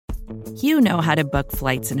You know how to book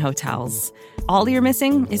flights and hotels. All you're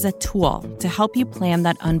missing is a tool to help you plan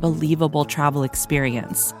that unbelievable travel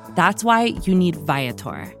experience. That's why you need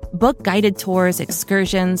Viator. Book guided tours,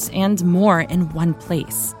 excursions, and more in one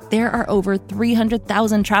place. There are over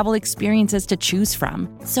 300,000 travel experiences to choose from,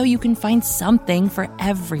 so you can find something for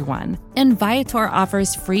everyone. And Viator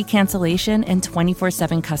offers free cancellation and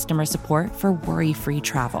 24/7 customer support for worry-free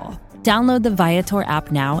travel. Download the Viator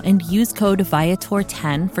app now and use code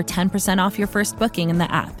Viator10 for 10% off your first booking in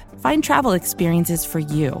the app. Find travel experiences for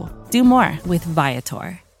you. Do more with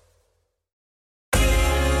Viator.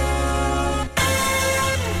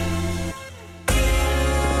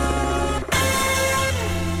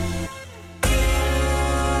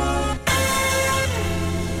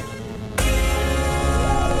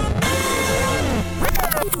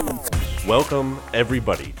 Welcome,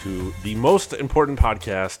 everybody, to the most important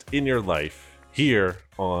podcast in your life here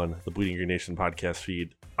on the Bleeding Green Nation podcast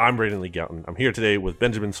feed. I'm Brandon Lee Gouton. I'm here today with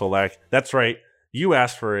Benjamin Solak. That's right. You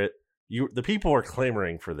asked for it. The people are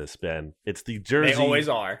clamoring for this, Ben. It's the Jersey. They always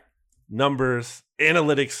are. Numbers,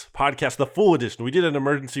 analytics podcast, the full edition. We did an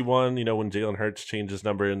emergency one, when Jalen Hurts changed his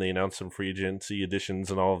number and they announced some free agency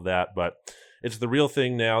additions and all of that. But it's the real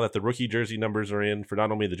thing now that the rookie jersey numbers are in for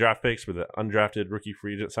not only the draft picks, but the undrafted rookie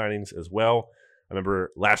free agent signings as well. I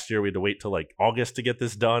remember last year we had to wait till like August to get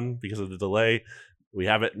this done because of the delay. We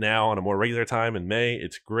have it now on a more regular time in May.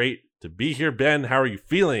 It's great to be here. Ben, how are you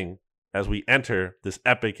feeling as we enter this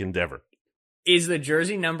epic endeavor? Is the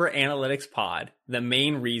jersey number analytics pod the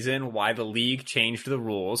main reason why the league changed the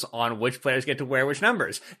rules on which players get to wear which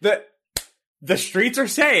numbers? The streets are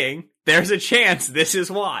saying there's a chance this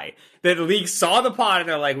is why. The league saw the pod and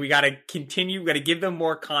they're like, we got to continue. We got to give them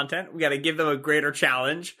more content. We got to give them a greater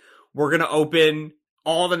challenge. We're going to open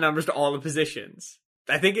all the numbers to all the positions.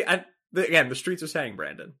 Again, the streets are saying,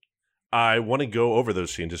 Brandon. I want to go over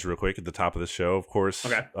those changes real quick at the top of the show, of course.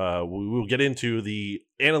 Okay. We will get into the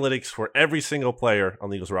analytics for every single player on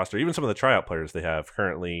the Eagles roster, even some of the tryout players they have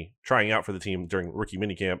currently trying out for the team during rookie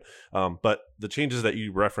minicamp. But the changes that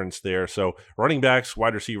you referenced there, so running backs,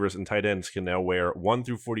 wide receivers, and tight ends can now wear 1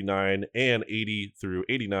 through 49 and 80 through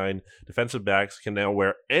 89. Defensive backs can now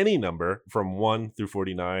wear any number from 1 through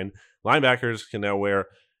 49. Linebackers can now wear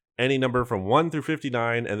any number from 1 through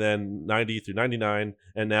 59 and then 90 through 99.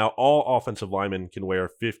 And now all offensive linemen can wear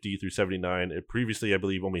 50 through 79. Previously, I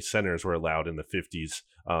believe only centers were allowed in the 50s.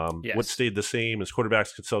 Yes. What stayed the same is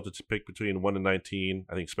quarterbacks consulted to pick between 1 and 19.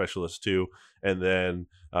 I think specialists too. And then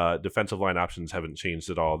defensive line options haven't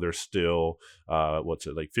changed at all. They're still,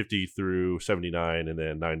 50 through 79 and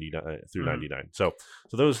then 99 through 99. So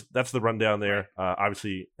that's the rundown there.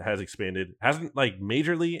 Obviously, has expanded. Hasn't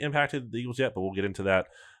majorly impacted the Eagles yet, but we'll get into that.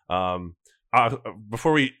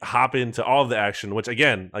 Before we hop into all of the action, which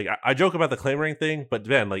again, I joke about the clamoring thing, but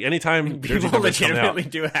Ben, anytime people legitimately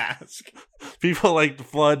do ask, people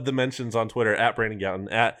flood the mentions on Twitter at Brandon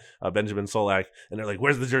Gouton, at Benjamin Solak, and they're like,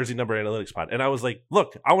 "Where's the jersey number analytics pod?" And I was like,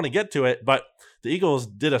 "Look, I want to get to it, but the Eagles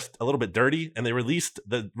did us a little bit dirty, and they released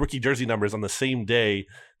the rookie jersey numbers on the same day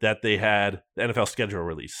that they had the NFL schedule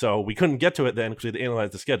release, so we couldn't get to it then because we had to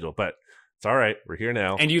analyze the schedule, but." It's all right. We're here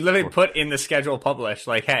now. And you literally put in the schedule published,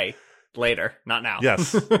 hey, later, not now.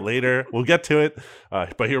 Yes, later. We'll get to it.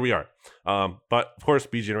 But here we are. But, of course,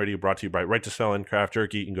 BGN Radio brought to you by Right to Sellin' Craft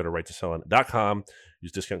Jerky. You can go to righttosellin.com.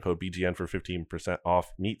 Use discount code BGN for 15%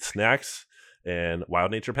 off meat snacks. And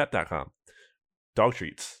wildnaturepet.com. Dog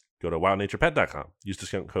treats. Go to wildnaturepet.com. Use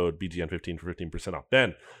discount code BGN15 for 15% off.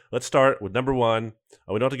 Ben, let's start with number one.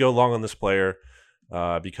 We don't have to go long on this player.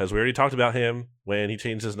 Because we already talked about him when he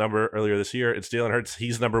changed his number earlier this year. It's Jalen Hurts.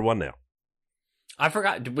 He's number one now. I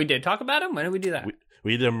forgot. We did talk about him? When did we do that?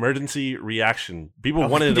 We did an emergency reaction. People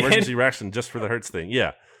wanted an emergency reaction just for the Hurts thing.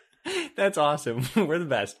 Yeah. That's awesome. We're the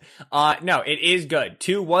best. No, it is good.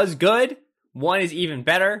 2 was good. 1 is even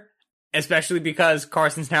better, especially because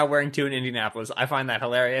Carson's now wearing 2 in Indianapolis. I find that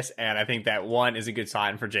hilarious, and I think that 1 is a good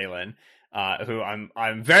sign for Jalen, who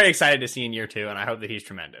I'm very excited to see in year 2, and I hope that he's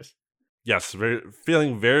tremendous. Yes,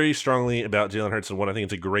 feeling very strongly about Jalen Hurts and 1. I think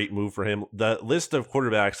it's a great move for him. The list of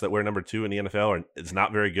quarterbacks that wear number 2 in the NFL is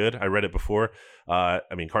not very good. I read it before.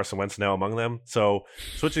 Carson Wentz now among them. So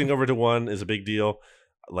switching over to 1 is a big deal.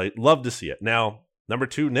 Love to see it. Now, number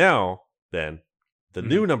 2 now, Ben, the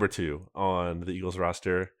new number 2 on the Eagles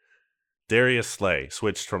roster, Darius Slay,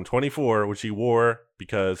 switched from 24, which he wore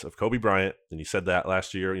because of Kobe Bryant, and he said that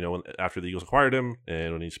last year, after the Eagles acquired him,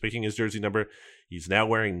 and when he's picking his jersey number, he's now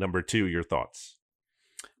wearing number 2. Your thoughts?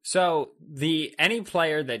 So any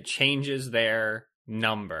player that changes their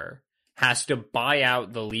number has to buy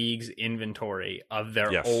out the league's inventory of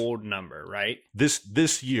their old number, right?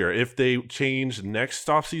 This year, if they change next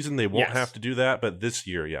offseason, they won't have to do that. But this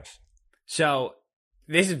year, yes. So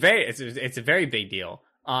this is it's a very big deal.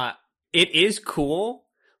 It is cool,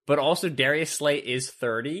 but also Darius Slay is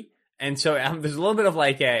 30, and so there's a little bit of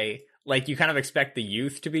like you kind of expect the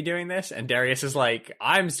youth to be doing this, and Darius is like,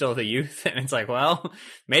 I'm still the youth, and it's like, well,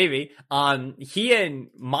 maybe. He and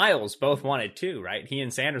Miles both wanted too, right? He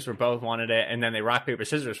and Sanders both wanted it, and then they rock paper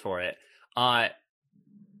scissors for it. I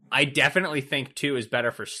definitely think 2 is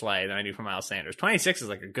better for Slay than I do for Miles Sanders. 26 is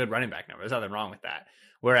like a good running back number. There's nothing wrong with that.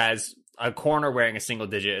 Whereas a corner wearing a single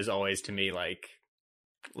digit is always to me like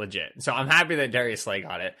legit. So I'm happy that Darius Slay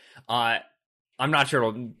got it. I'm not sure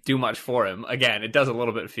it'll do much for him. Again, it does a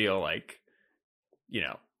little bit feel like,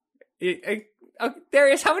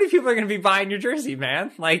 Darius, how many people are going to be buying your jersey,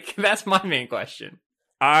 man? Like, that's my main question.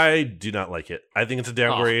 I do not like it. I think it's a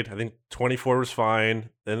downgrade. I think 24 was fine.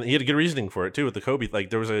 And he had a good reasoning for it, too, with the Kobe. Like,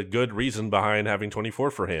 there was a good reason behind having 24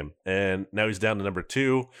 for him. And now he's down to number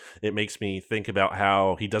 2. It makes me think about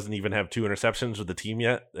how he doesn't even have 2 interceptions with the team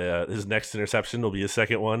yet. His next interception will be his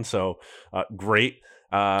second one. So, great.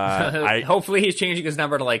 Hopefully he's changing his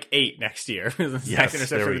number to like 8 next year. The next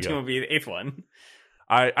interception of the team will be the 8th one.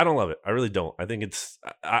 I don't love it. I really don't. I think it's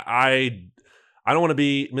I don't want to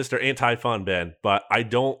be Mr. Anti-Fun, Ben, but I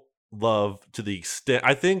don't love to the extent.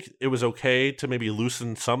 I think it was okay to maybe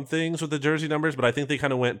loosen some things with the jersey numbers, but I think they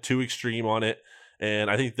kind of went too extreme on it. And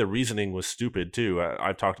I think the reasoning was stupid too.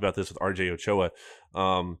 I've talked about this with RJ Ochoa,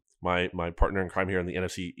 my partner in crime here in the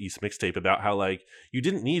NFC East mixtape, about how like you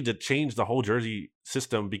didn't need to change the whole jersey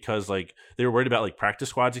system because like they were worried about like practice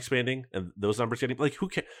squads expanding and those numbers getting like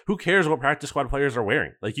who cares what practice squad players are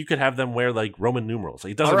wearing? Like you could have them wear like Roman numerals.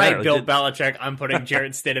 Like, it doesn't matter. All right, Bill Belichick, I'm putting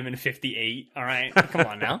Jarrett Stidham in 58. All right, come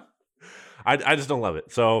on now. I just don't love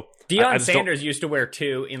it. So Deion Sanders used to wear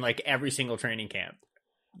 2 in like every single training camp,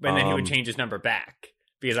 and then he would change his number back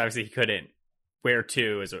because obviously he couldn't wear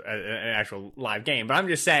 2 as an actual live game. But I'm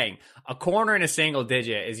just saying, a corner in a single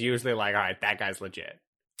digit is usually like, all right, that guy's legit.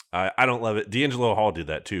 I don't love it. D'Angelo Hall did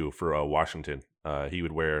that too for Washington. He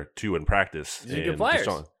would wear 2 in practice. These are good players.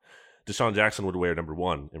 Deshaun Jackson would wear number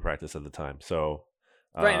 1 in practice at the time. So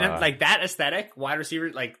right, and like that aesthetic, wide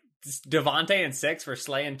receiver, like Devontae and 6 for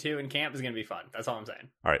Slay and 2 in camp is going to be fun. That's all I'm saying.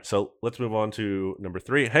 All right, so let's move on to number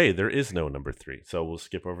 3. Hey, there is no number 3, so we'll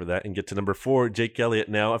skip over that and get to number 4, Jake Elliott.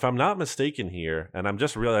 Now, if I'm not mistaken here, and I'm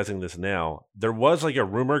just realizing this now, there was like a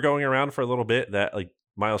rumor going around for a little bit that like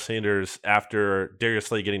Miles Sanders, after Darius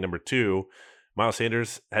Slay getting number 2, Miles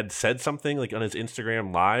Sanders had said something like on his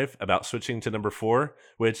Instagram live about switching to number 4,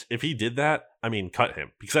 which if he did that, I mean, cut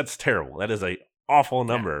him because that's terrible. That is a awful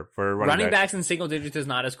number for running backs in single digits is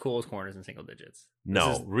not as cool as corners in single digits.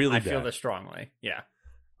 Really bad. I feel this strongly. Yeah.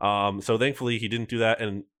 So thankfully he didn't do that,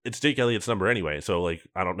 and it's Jake Elliott's number anyway. So like,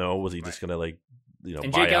 I don't know, was he just gonna like,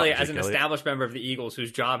 and Jake Elliott as an established member of the Eagles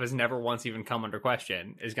whose job has never once even come under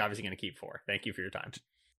question is obviously going to keep 4. Thank you for your time.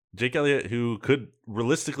 Jake Elliott, who could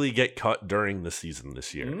realistically get cut during the season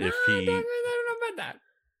this year if he. I don't know about that.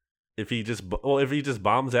 If he just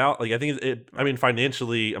bombs out, like I think I mean,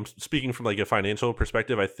 financially, I'm speaking from like a financial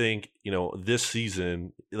perspective. I think this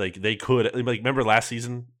season, like they could like remember last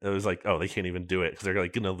season, it was like, oh, they can't even do it because they're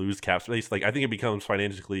like going to lose cap space. Like I think it becomes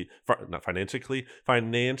financially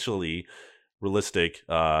realistic.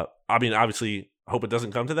 I mean, obviously, hope it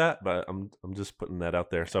doesn't come to that, but I'm just putting that out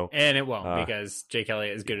there. So and it won't because Jake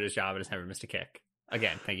Elliott is good at his job and has never missed a kick.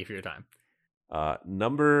 Again, thank you for your time.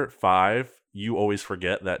 Number 5, you always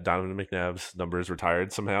forget that Donovan McNabb's number is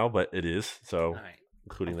retired somehow, but it is. So, right.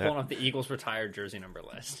 Including pulling up the Eagles retired jersey number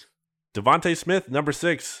list. Devontae Smith, number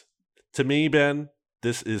 6. To me, Ben,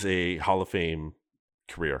 this is a Hall of Fame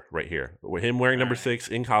career right here. With him wearing number 6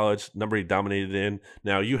 in college, number he dominated in.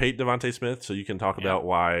 Now, you hate Devontae Smith, so you can talk about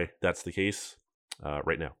why that's the case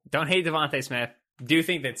right now. Don't hate Devontae Smith. Do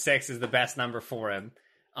think that 6 is the best number for him.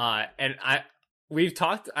 And we used to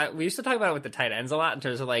talk about it with the tight ends a lot in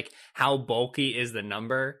terms of like how bulky is the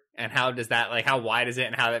number and how does that like how wide is it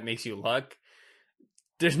and how that makes you look.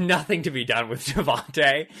 There's nothing to be done with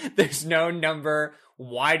Devontae. There's no number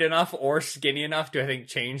wide enough or skinny enough to I think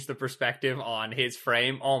change the perspective on his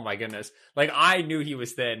frame. Oh my goodness. Like I knew he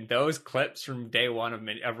was thin. Those clips from day 1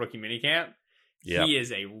 of rookie minicamp, he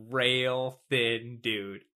is a rail thin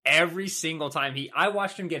dude. Every single time I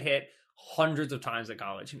watched him get hit hundreds of times at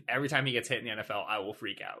college, and every time he gets hit in the NFL, I will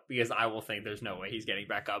freak out because I will think there's no way he's getting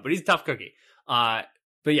back up. But he's a tough cookie. But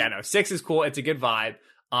yeah, no, 6 is cool. It's a good vibe.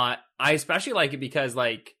 I especially like it because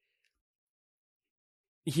like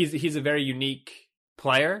he's a very unique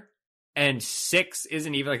player, And 6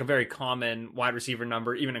 isn't even like a very common wide receiver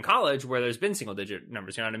number, even in college, where there's been single digit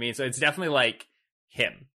numbers. You know what I mean? So it's definitely like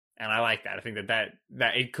him. And I like that. I think that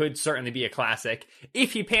it could certainly be a classic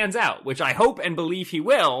if he pans out, which I hope and believe he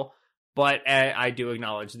will. But I do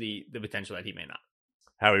acknowledge the potential that he may not.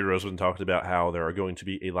 Howie Roseman talked about how there are going to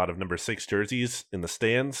be a lot of number 6 jerseys in the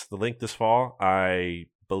stands, the link this fall. I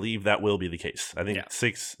believe that will be the case. I think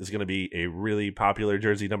 6 is going to be a really popular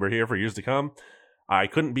jersey number here for years to come. I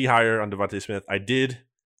couldn't be higher on DeVonta Smith. I did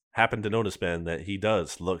happen to notice, Ben, that he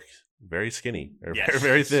does look very skinny or very,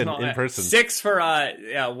 very thin in person. 6 for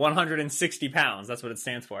 160 pounds. That's what it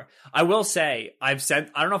stands for. I will say, I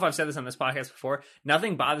don't know if I've said this on this podcast before.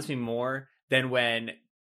 Nothing bothers me more than when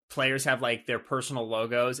players have like their personal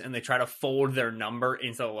logos and they try to fold their number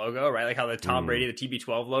into the logo, right? Like how the Tom Brady, the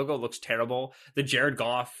TB12 logo looks terrible. The Jared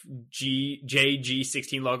Goff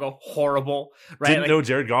JG16 logo, horrible, right? Didn't know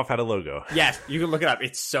Jared Goff had a logo. Yes, you can look it up.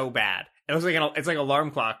 It's so bad. It looks like it's like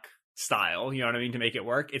alarm clock style, you know what I mean, to make it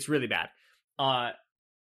work. It's really bad.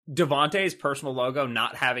 Devontae's personal logo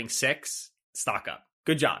not having 6, stock up.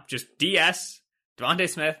 Good job. Just DS, DeVonta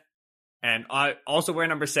Smith, and I also wear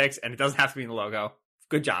number 6, and it doesn't have to be in the logo.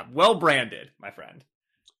 Good job. Well branded, my friend.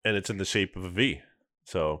 And it's in the shape of a V.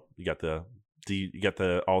 So you got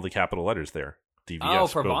all the capital letters there. DVS. Oh,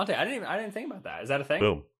 for Vontae. I didn't think about that. Is that a thing?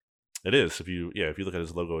 Boom. It is. If you look at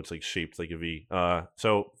his logo, it's like shaped like a V.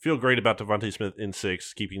 So feel great about DeVonta Smith in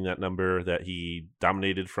 6, keeping that number that he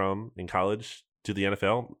dominated from in college to the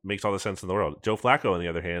NFL. Makes all the sense in the world. Joe Flacco, on the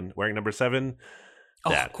other hand, wearing number 7.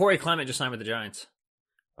 Bad. Corey Clement just signed with the Giants.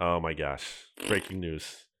 Oh my gosh. Breaking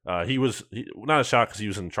news. He was not a shock because he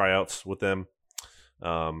was in tryouts with them.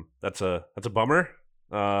 That's a bummer.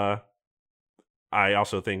 I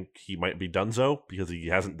also think he might be donezo because he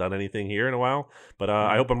hasn't done anything here in a while. But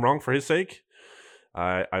I hope I'm wrong for his sake.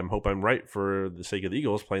 I hope I'm right for the sake of the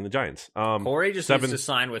Eagles playing the Giants. Corey just needs to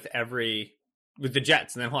sign with the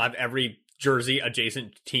Jets, and then he'll have every Jersey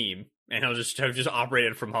adjacent team, and he'll just have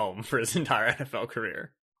operated from home for his entire NFL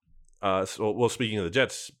career. Speaking of the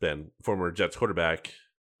Jets, Ben, former Jets quarterback,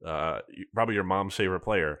 probably your mom's favorite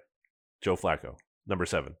player, Joe Flacco, number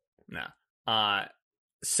 7. No,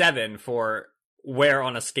 7 for where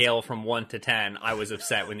on a scale from 1 to 10 I was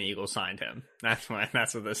upset when the Eagles signed him. That's what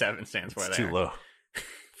the 7 stands for. It's there. Too low.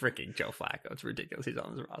 Freaking Joe Flacco. It's ridiculous. He's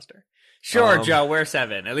on this roster. Sure, Joe, we're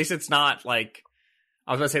 7. At least it's not like,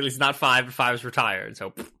 I was going to say at least it's not 5, but 5 is retired.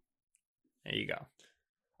 So there you go.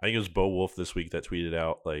 I think it was Bo Wolf this week that tweeted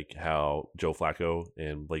out like how Joe Flacco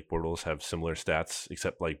and Blake Bortles have similar stats,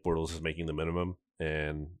 except like Bortles is making the minimum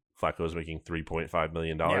and Flacco is making $3.5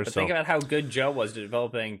 million. Yeah, but think about how good Joe was to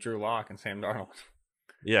developing Drew Lock and Sam Darnold.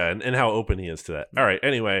 Yeah, and how open he is to that. All right,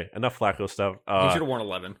 anyway, enough Flacco stuff. He should have worn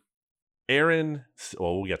 11.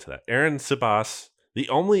 We'll get to that. Aaron Sibas, the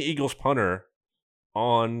only Eagles punter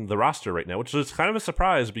on the roster right now, which is kind of a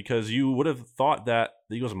surprise because you would have thought that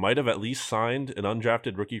the Eagles might have at least signed an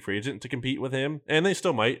undrafted rookie free agent to compete with him, and they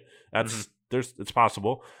still might. It's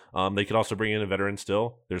possible. They could also bring in a veteran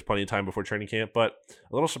still. There's plenty of time before training camp, but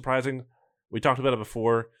a little surprising. We talked about it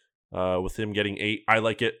before with him getting 8. I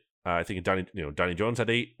like it. I think Donnie Jones had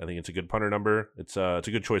 8. I think it's a good punter number. It's a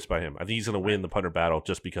good choice by him. I think he's going to win the punter battle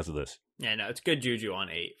just because of this. Yeah, no, it's good juju on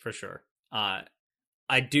 8 for sure.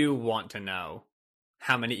 I do want to know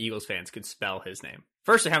how many Eagles fans could spell his name.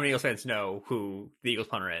 Firstly, how many Eagles fans know who the Eagles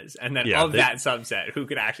punter is, and then that subset, who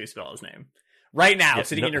could actually spell his name? Right now,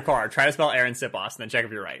 sitting in your car, try to spell Aaron Sibas, and then check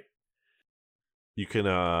if you're right. You can,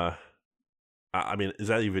 I mean, is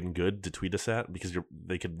that even good to tweet us at? Because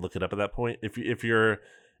they could look it up at that point. If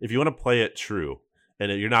you want to play it true,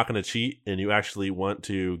 and you're not going to cheat, and you actually want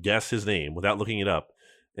to guess his name without looking it up,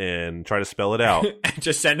 and try to spell it out,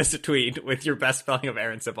 just send us a tweet with your best spelling of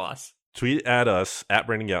Aaron Sibas. Tweet at us, at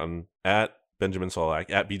Brandon Gouton, at Benjamin Solak,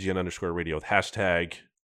 at BGN_radio with hashtag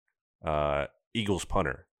Eagles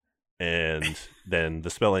punter. And then the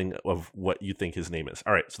spelling of what you think his name is.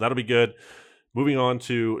 All right, so that'll be good. Moving on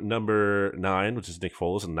to number 9, which is Nick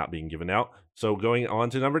Foles and not being given out. So going on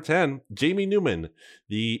to number 10, Jamie Newman,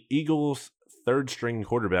 the Eagles' third-string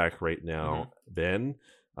quarterback right now. Ben,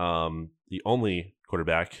 the only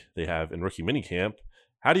quarterback they have in rookie minicamp.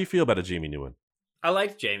 How do you feel about a Jamie Newman? I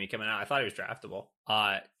liked Jamie coming out. I thought he was draftable.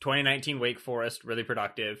 2019 Wake Forest, really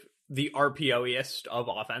productive. The RPO-iest of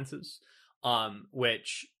offenses,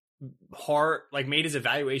 which made his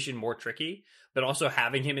evaluation more tricky, but also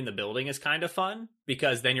having him in the building is kind of fun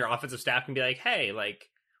because then your offensive staff can be like, hey, like,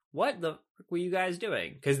 what the fuck were you guys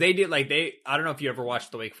doing? Because they did I don't know if you ever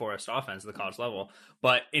watched the Wake Forest offense at the college level,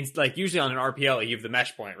 but it's like usually on an RPO, you have the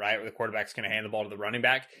mesh point, right? Where the quarterback's going to hand the ball to the running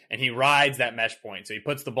back and he rides that mesh point. So he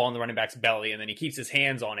puts the ball in the running back's belly and then he keeps his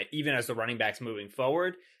hands on it, even as the running back's moving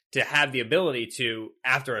forward, to have the ability to,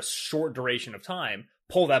 after a short duration of time,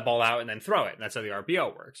 pull that ball out and then throw it. And that's how the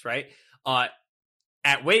RPO works, right?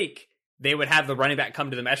 At Wake, they would have the running back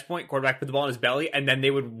come to the mesh point, quarterback put the ball in his belly, and then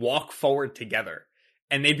they would walk forward together.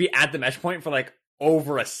 And they'd be at the mesh point for like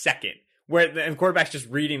over a second, where the quarterback's just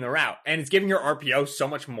reading the route. And it's giving your RPO so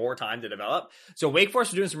much more time to develop. So Wake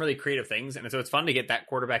Forest are doing some really creative things. And so it's fun to get that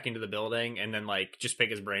quarterback into the building and then like just pick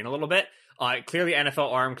his brain a little bit. Clearly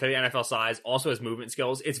NFL arm, clearly NFL size, also has movement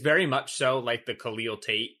skills. It's very much so like the Khalil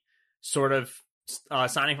Tate sort of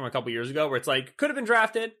signing from a couple years ago, where it's like, could have been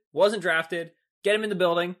drafted, wasn't drafted, get him in the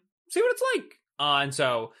building, see what it's like. And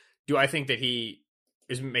so do I think that he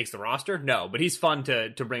makes the roster? No, but he's fun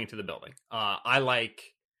to bring into the building. I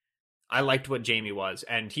liked what Jamie was,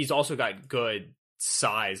 and he's also got good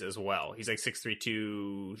size as well. He's like 6'3",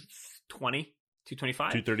 220,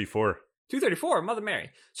 225? 234. 234, Mother Mary.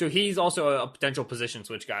 So he's also a potential position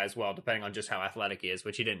switch guy as well, depending on just how athletic he is,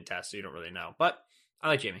 which he didn't test, so you don't really know. But I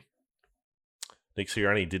like Jamie. Nick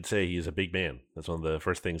Sirianni did say he is a big man. That's one of the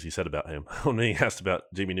first things he said about him when he asked about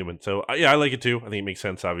Jamie Newman. So, yeah, I like it too. I think it makes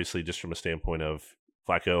sense, obviously, just from a standpoint of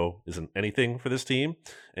Flacco isn't anything for this team,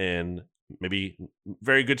 and maybe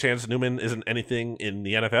very good chance Newman isn't anything in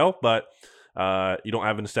the NFL, but you don't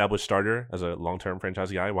have an established starter as a long-term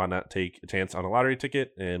franchise guy. Why not take a chance on a lottery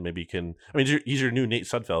ticket and maybe he's your new Nate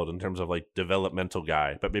Sudfeld in terms of like developmental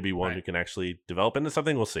guy, but maybe one who can actually develop into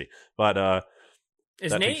something. We'll see. But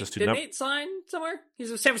did Nate sign somewhere?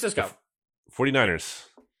 He's in San Francisco. 49ers.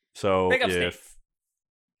 So if Nate.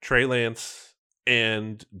 Trey Lance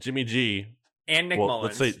and Jimmy G and Nick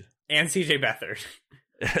Mullins and CJ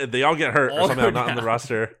Beathard, they all get hurt or somehow not on the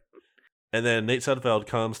roster. And then Nate Sudfeld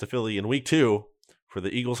comes to Philly in week 2 for the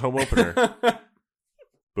Eagles home opener.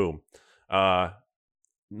 Boom.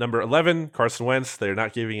 Number 11, Carson Wentz. They're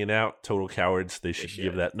not giving it out. Total cowards. They should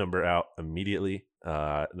give that number out immediately.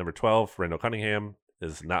 Number 12, Randall Cunningham.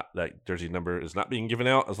 That jersey number is not being given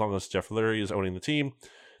out as long as Jeff Lurie is owning the team.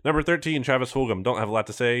 Number 13, Travis Fulgham. Don't have a lot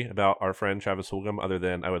to say about our friend Travis Fulgham other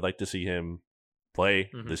than I would like to see him play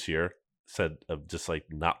this year instead of just like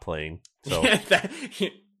not playing. So that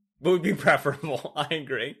would be preferable. I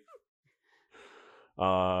agree.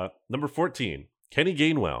 Number 14, Kenny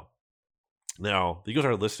Gainwell. Now, the Eagles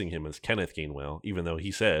are listing him as Kenneth Gainwell, even though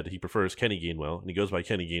he said he prefers Kenny Gainwell, and he goes by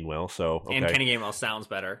Kenny Gainwell. So, okay. And Kenny Gainwell sounds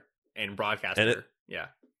better in broadcaster. Yeah.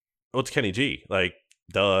 Well, it's Kenny G. Like,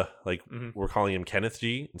 duh. Like, we're calling him Kenneth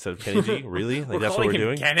G instead of Kenny G? Really? Like, that's what we're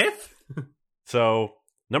doing? Kenneth? So,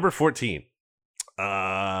 number 14.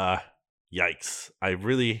 Yikes. I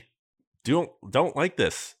really don't like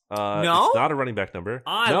this. No? It's not a running back number.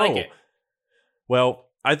 I like it. Well,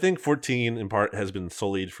 I think 14 in part has been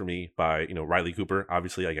sullied for me by, Riley Cooper.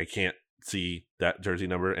 Obviously, like I can't see that jersey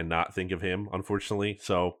number and not think of him, unfortunately.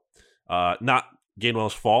 So, not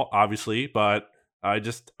Gainwell's fault, obviously, but I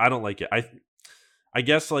don't like it. I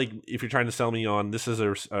guess like if you're trying to sell me on this is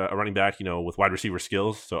a running back, with wide receiver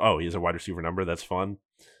skills. So, he has a wide receiver number. That's fun.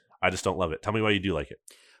 I just don't love it. Tell me why you do like it.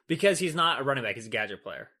 Because he's not a running back. He's a gadget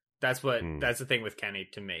player. That's the thing with Kenny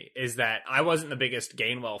to me, is that I wasn't the biggest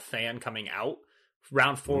Gainwell fan coming out.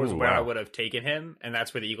 Round 4 was where I would have taken him, and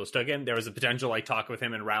that's where the Eagles took him. There was a potential talk with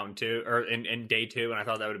him in round 2 or in day 2, and I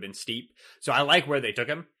thought that would have been steep. So I like where they took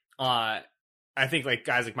him. I think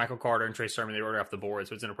guys like Michael Carter and Trey Sermon, they were off the board,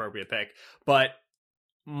 so it's an appropriate pick. But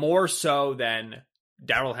more so than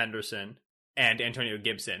Darrell Henderson and Antonio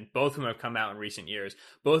Gibson, both of whom have come out in recent years,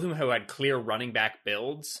 both of them have had clear running back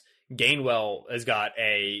builds. Gainwell has got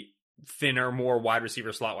a thinner, more wide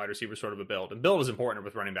receiver, slot wide receiver sort of a build. And build is important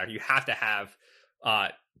with running back. You have to have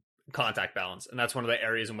contact balance. And that's one of the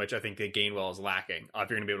areas in which I think that Gainwell is lacking if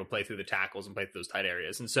you're going to be able to play through the tackles and play through those tight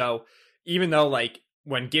areas. And so even though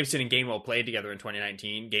when Gibson and Gainwell played together in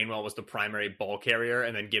 2019, Gainwell was the primary ball carrier,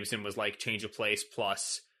 and then Gibson was change of place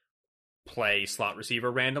plus play slot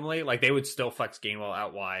receiver randomly. They would still flex Gainwell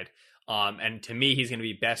out wide. And to me, he's going to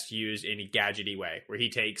be best used in a gadgety way, where he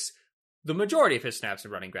takes the majority of his snaps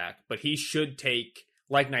in running back, but he should take,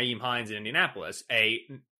 like Nyheim Hines in Indianapolis, a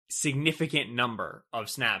significant number of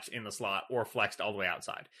snaps in the slot or flexed all the way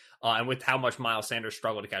outside. And with how much Miles Sanders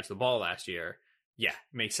struggled to catch the ball last year, it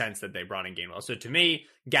makes sense that they brought in Gainwell. So to me,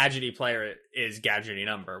 gadgety player is gadgety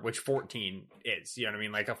number, which 14 is. You know what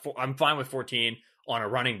I mean? I'm fine with 14 on a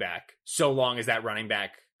running back, so long as that running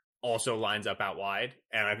back also lines up out wide,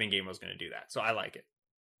 and I think Gainwell's going to do that. So I like it.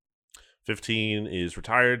 15 is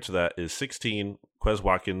retired, so that is 16. Quez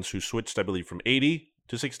Watkins, who switched, I believe, from 80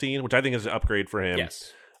 to 16, which I think is an upgrade for him.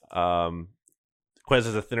 Yes. Quez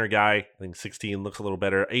is a thinner guy. I think 16 looks a little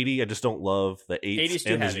better. 80, I just don't love the 8s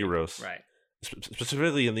and the zeros. Right.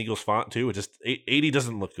 Specifically in the Eagles font too. It just 80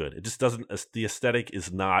 doesn't look good. It just doesn't. The aesthetic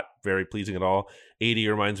is not very pleasing at all. 80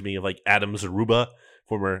 reminds me of like Adam Zaruba,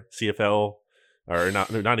 former CFL or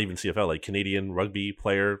not even CFL, like Canadian rugby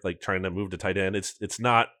player, like trying to move to tight end. It's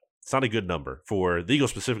not a good number for the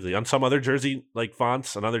Eagles specifically. On some other jersey like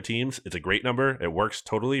fonts on other teams, it's a great number. It works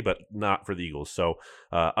totally, but not for the Eagles. So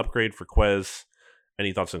upgrade for Quez.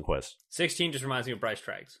 Any thoughts on Quez? 16 just reminds me of Bryce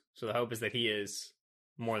Treggs. So the hope is that he is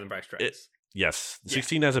more than Bryce Treggs. Yes,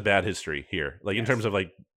 16 has a bad history here. Like in terms of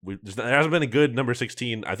like, there hasn't been a good number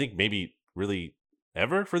 16. I think maybe really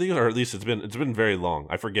ever for the Eagles, or at least it's been very long.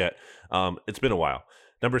 I forget. It's been a while.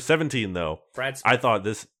 Number 17 though, Brad Smith. I thought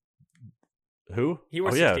this. Who? He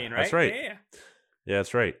was 16, right? That's right. Yeah. Yeah,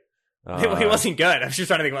 that's right. Well, he wasn't good. I was just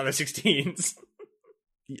trying to think about the 16s.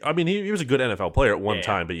 I mean, he was a good NFL player at one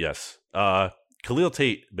time, but yes. Khalil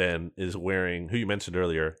Tate, Ben, is wearing, who you mentioned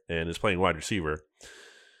earlier, and is playing wide receiver.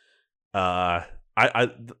 The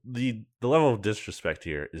level of disrespect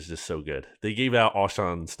here is just so good. They gave out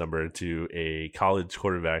Alshon's number to a college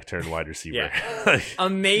quarterback turned wide receiver. Yeah.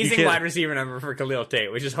 Amazing wide receiver number for Khalil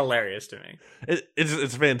Tate, which is hilarious to me.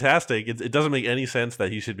 It's fantastic. It doesn't make any sense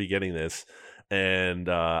that he should be getting this. And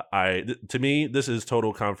to me, this is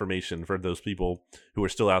total confirmation for those people who are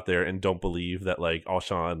still out there and don't believe that like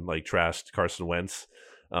Alshon like trashed Carson Wentz,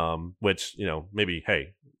 which maybe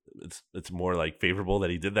it's more like favorable that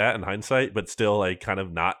he did that in hindsight, but still like kind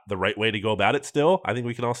of not the right way to go about it. Still, I think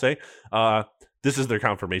we can all say this is their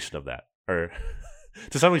confirmation of that, or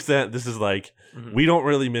to some extent, this is like we don't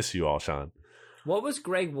really miss you, Alshon. What was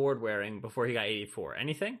Greg Ward wearing before he got 84?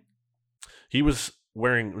 Anything? He was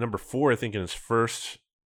wearing number 4, I think, in his first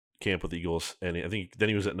camp with the Eagles, and I think then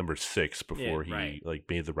he was at number 6 before he like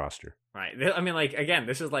made the roster. Right. I mean, like again,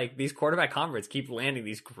 this is like these quarterback converts keep landing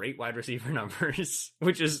these great wide receiver numbers,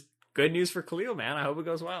 which is good news for Khalil, man. I hope it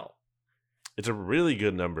goes well. It's a really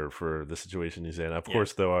good number for the situation he's in. Of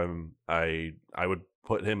course, though, I would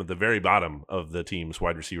put him at the very bottom of the team's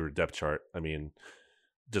wide receiver depth chart. I mean,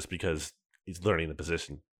 just because he's learning the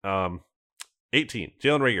position. 18,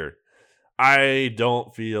 Jalen Reagor. I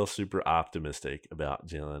don't feel super optimistic about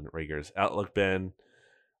Jalen Reagor's outlook, Ben.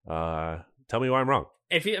 Tell me why I'm wrong.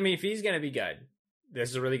 If he's going to be good, this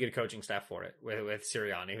is a really good coaching staff for it with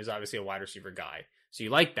Sirianni, who's obviously a wide receiver guy. So you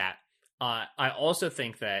like that. I also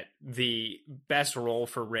think that the best role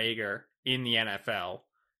for Reagor in the NFL,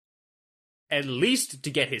 at least to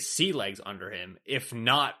get his sea legs under him, if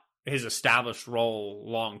not his established role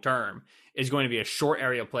long term, is going to be a short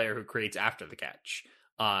area player who creates after the catch.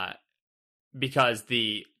 Because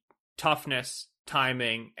the toughness,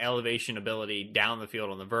 timing, elevation ability down the field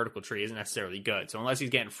on the vertical tree isn't necessarily good. So unless he's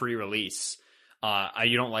getting free release,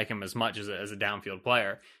 you don't like him as much as a downfield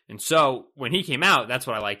player. And so when he came out, that's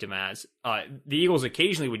what I liked him as. The Eagles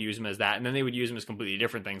occasionally would use him as that, and then they would use him as completely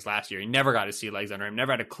different things last year. He never got his sea legs under him,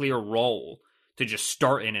 never had a clear role to just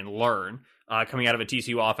start in and learn, coming out of a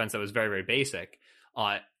TCU offense that was very, very basic.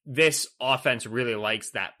 This offense really likes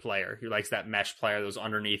that player. He likes that mesh player, those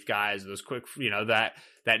underneath guys, those quick, that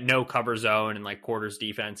no cover zone and like quarters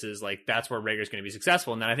defenses. Like that's where Reagor's going to be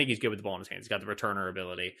successful. And then I think he's good with the ball in his hands. He's got the returner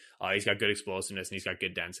ability. He's got good explosiveness and he's got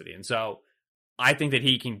good density. And so I think that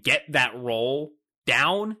he can get that role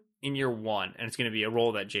down in year one. And it's going to be a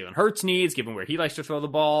role that Jalen Hurts needs, given where he likes to throw the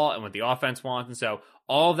ball and what the offense wants. And so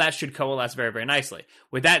all of that should coalesce very, very nicely.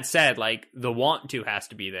 With that said, like the want to has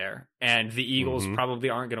to be there. And the Eagles probably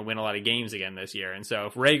aren't going to win a lot of games again this year. And so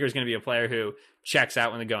if Reagor is going to be a player who checks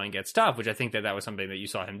out when the going gets tough, which I think that was something that you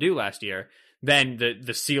saw him do last year, then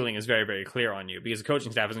the ceiling is very, very clear on you because the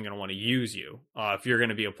coaching staff isn't going to want to use you if you're going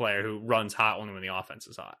to be a player who runs hot only when the offense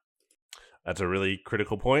is hot. That's a really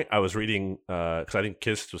critical point. I was reading, because I think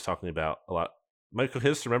Kist was talking about a lot. Michael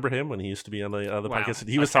Kist, remember him when he used to be on the other podcast?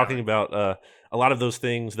 He was talking about a lot of those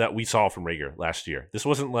things that we saw from Reagor last year. This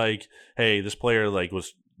wasn't like, hey, this player like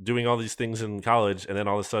was doing all these things in college, and then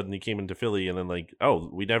all of a sudden he came into Philly, and then like, oh,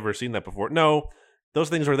 we never seen that before. No, those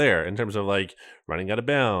things were there in terms of like running out of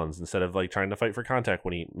bounds instead of like trying to fight for contact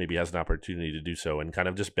when he maybe has an opportunity to do so, and kind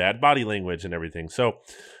of just bad body language and everything. So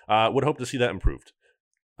would hope to see that improved.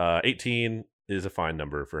 18 is a fine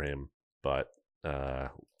number for him, but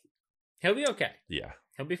he'll be okay. Yeah.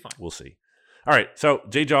 He'll be fine. We'll see. All right. So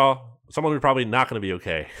J-Jaw, someone who's probably not going to be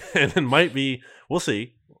okay, and then might be, we'll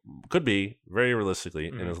see, could be very realistically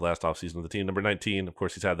in his last offseason with the team. Number 19, of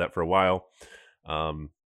course, he's had that for a while. I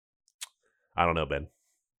don't know, Ben.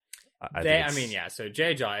 So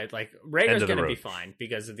J-Jaw, like, Rager's going to be fine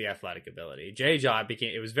because of the athletic ability. J-Jaw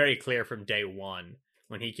it was very clear from day one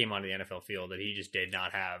when he came onto the NFL field that he just did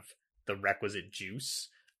not have the requisite juice.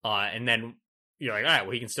 And then you're like, all right,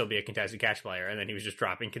 well, he can still be a contested catch player. And then he was just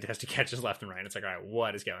dropping contested catches left and right. It's like, all right,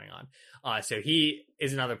 what is going on? So he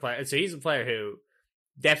is another player. So he's a player who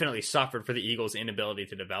definitely suffered for the Eagles' inability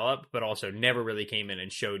to develop, but also never really came in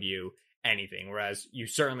and showed you anything. Whereas you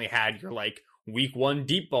certainly had your, like, week one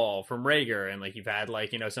deep ball from Rager, and, like, you've had,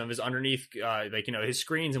 like, some of his underneath, his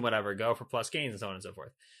screens and whatever go for plus gains and so on and so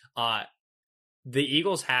forth. The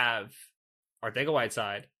Eagles have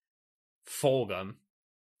Arcega-Whiteside, Fulgham,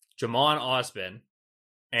 Jamon Osborne,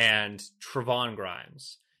 and Trevon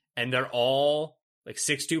Grimes. And they're all, like,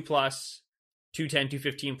 6'2 plus, 210,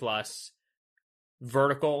 215 plus,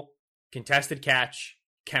 vertical, contested catch,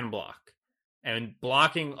 can block. And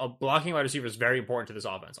blocking wide receiver is very important to this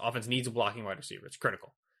offense. Offense needs a blocking wide receiver. It's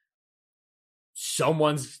critical.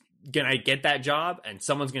 Someone's going to get that job, and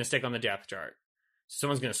someone's going to stick on the depth chart.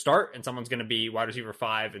 Someone's going to start, and someone's going to be wide receiver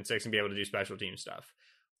 5 and 6 and be able to do special team stuff.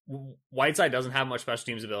 Whiteside doesn't have much special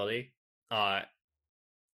teams ability.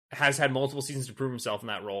 Has had multiple seasons to prove himself in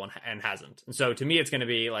that role and hasn't. And so to me, it's going to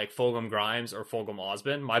be like Fulgham Grimes or Fulgham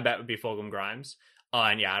Osborne. My bet would be Fulgham Grimes.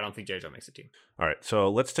 And yeah, I don't think J-Jaw makes the team. All right, so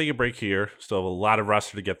let's take a break here. Still have a lot of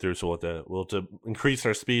roster to get through, so we'll have to increase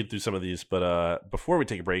our speed through some of these. But before we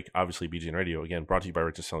take a break, obviously BGN Radio, again, brought to you by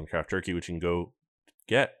Right to Sell and Craft Jerky, which you can go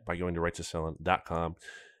get by going to righttosell.com.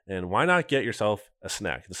 And why not get yourself a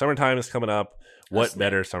snack? The summertime is coming up. What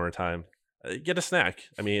better summertime? Get a snack.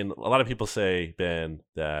 I mean, a lot of people say, Ben,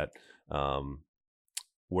 that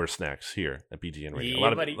we're snacks here at BGN Radio. A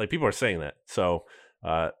lot of people are saying that. So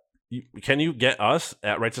can you get us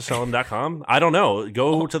at righttoselling.com? I don't know.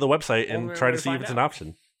 Go to the website and try to see if it's an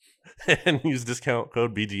option. And use discount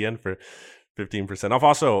code BGN for 15% off.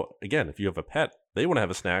 Also, again, if you have a pet, they want to have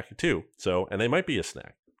a snack too. So, and they might be a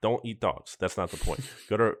snack. Don't eat dogs. That's not the point.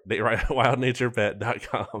 Go to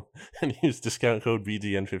wildnaturepet.com and use discount code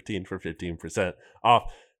BGN15 for 15%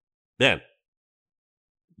 off. Then,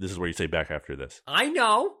 this is where you say back after this. I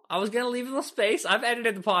know. I was going to leave a little space. I've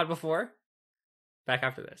edited the pod before. Back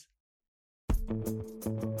after this.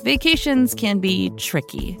 Vacations can be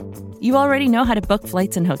tricky. You already know how to book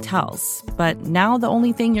flights and hotels, but now the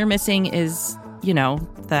only thing you're missing is,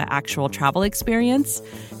 the actual travel experience.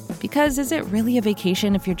 Because is it really a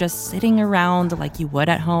vacation if you're just sitting around like you would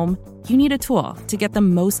at home? You need a tool to get the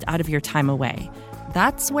most out of your time away.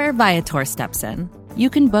 That's where Viator steps in. You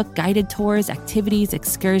can book guided tours, activities,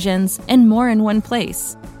 excursions, and more in one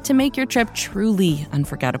place to make your trip truly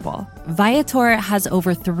unforgettable. Viator has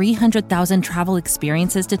over 300,000 travel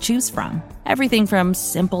experiences to choose from. Everything from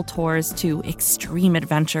simple tours to extreme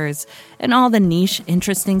adventures and all the niche,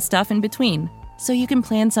 interesting stuff in between. So you can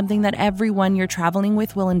plan something that everyone you're traveling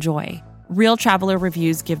with will enjoy. Real traveler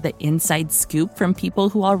reviews give the inside scoop from people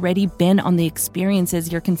who already been on the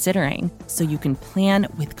experiences you're considering, so you can plan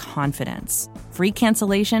with confidence. Free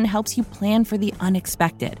cancellation helps you plan for the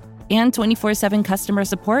unexpected. And 24/7 customer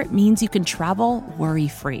support means you can travel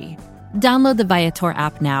worry-free. Download the Viator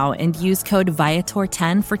app now and use code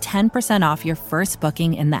Viator10 for 10% off your first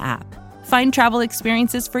booking in the app. Find travel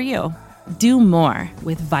experiences for you. Do more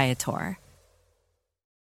with Viator.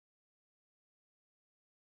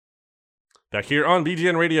 Back here on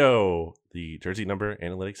BGN Radio, the Jersey Number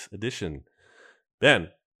Analytics Edition. Ben,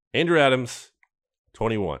 Andrew Adams,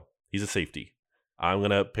 21. He's a safety. I'm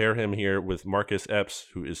going to pair him here with Marcus Epps,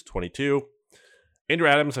 who is 22. Andrew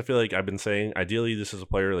Adams, I feel like I've been saying, ideally this is a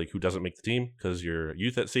player like who doesn't make the team because you're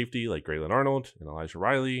youth at safety, like Graylin Arnold and Elijah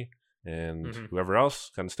Riley and whoever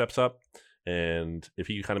else kind of steps up. And if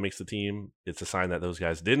he kind of makes the team, it's a sign that those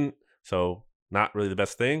guys didn't. So not really the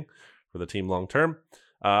best thing for the team long term.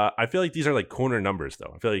 I feel like these are like corner numbers,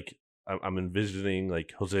 though. I feel like I'm envisioning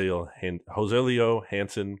like Joselio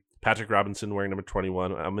Hansen, Patrick Robinson wearing number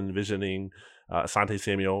 21. I'm envisioning Asante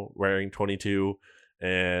Samuel wearing 22,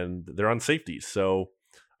 and they're on safeties. So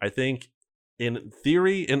I think in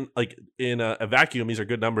theory, in a vacuum, these are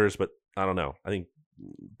good numbers, but I don't know. I think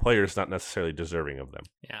players not necessarily deserving of them.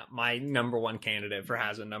 Yeah, my number one candidate for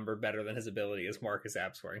has a number better than his ability is Marcus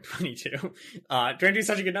Epps wearing 22. 22 is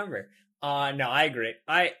such a good number. No, I agree.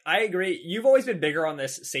 I agree. You've always been bigger on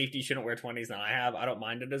this safety shouldn't wear 20s than I have. I don't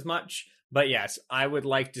mind it as much. But yes, I would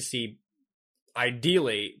like to see,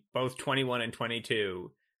 ideally, both 21 and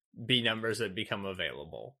 22 be numbers that become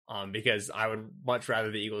available. Because I would much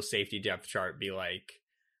rather the Eagles safety depth chart be like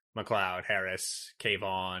McLeod, Harris,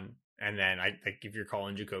 Kayvon, and then if you're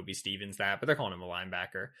calling Jacoby Stevens that, but they're calling him a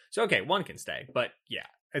linebacker. So, okay, one can stay. But yeah,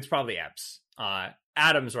 it's probably Epps.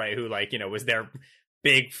 Adams, right, who was there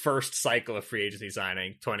big first cycle of free agency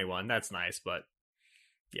signing. 21, that's nice, but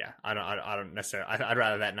yeah, I don't necessarily. I'd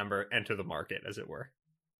rather that number enter the market, as it were.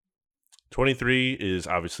 23 is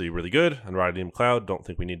obviously really good. On Rodney McLeod, don't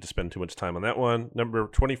think we need to spend too much time on that one. Number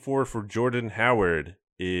 24 for Jordan Howard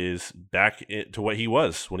is back to what he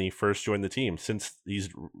was when he first joined the team. Since he's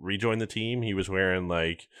rejoined the team, he was wearing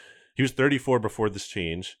he was 34 before this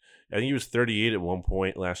change. I think he was 38 at one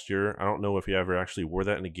point last year. I don't know if he ever actually wore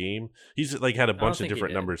that in a game. He's had a bunch of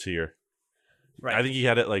different numbers here. Right. I think he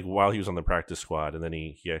had it while he was on the practice squad, and then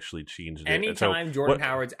he actually changed it. Anytime Jordan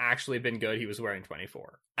Howard's actually been good, he was wearing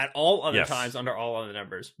 24. At all other times, under all other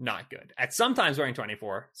numbers, not good. At some times wearing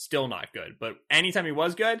 24, still not good. But anytime he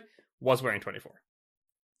was good, was wearing 24.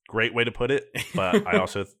 Great way to put it. But I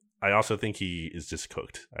also think he is just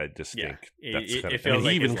cooked. I just think that's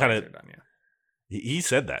he even kind of. He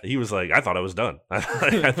said that. He was like, I thought I was done.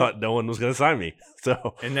 I thought no one was going to sign me.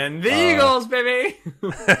 So and then the Eagles, baby.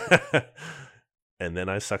 And then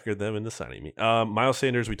I suckered them into signing me. Miles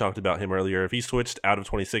Sanders, we talked about him earlier. If he switched out of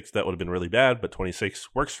 26, that would have been really bad, but 26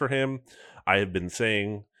 works for him. I have been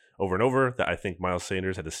saying over and over that I think Miles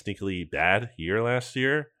Sanders had a sneakily bad year last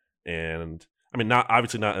year. And I mean, not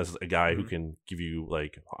as a guy who can give you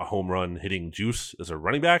a home run hitting juice as a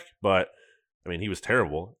running back, but I mean, he was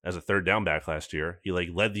terrible as a third down back last year. He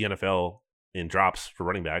led the NFL in drops for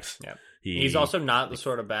running backs. Yeah. He's also not the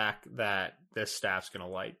sort of back that this staff's going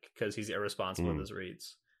to like because he's irresponsible with his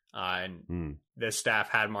reads. And this staff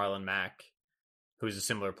had Marlon Mack, who's a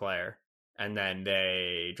similar player, and then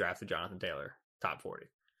they drafted Jonathan Taylor, top 40.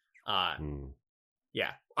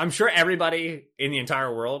 Yeah. I'm sure everybody in the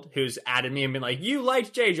entire world who's added me and been like, you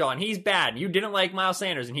liked J-John, he's bad. You didn't like Miles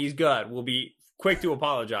Sanders, and he's good, will be quick to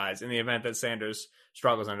apologize in the event that Sanders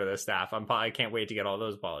struggles under this staff. I can't wait to get all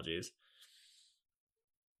those apologies.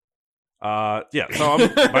 Yeah. So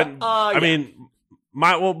I mean,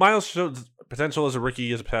 Miles showed potential as a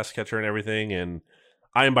rookie, as a pass catcher, and everything, and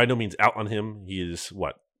I am by no means out on him. He is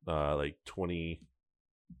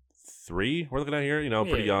 23. We're looking at here,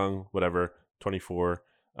 pretty young, whatever, 24.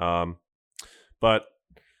 But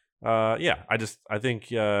yeah, I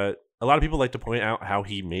think a lot of people like to point out how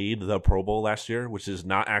he made the Pro Bowl last year, which is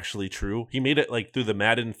not actually true. He made it through the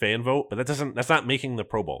Madden fan vote, but that's not making the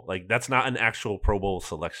Pro Bowl. That's not an actual Pro Bowl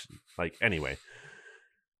selection. Anyway,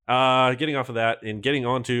 getting off of that and getting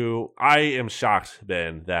on to, I am shocked,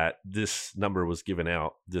 Ben, that this number was given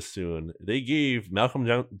out this soon. They gave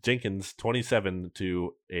Malcolm Jenkins 27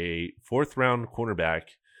 to a 4th round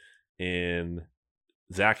cornerback in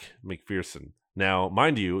Zach McPherson. Now,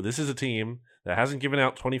 mind you, this is a team that hasn't given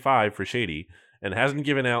out 25 for Shady and hasn't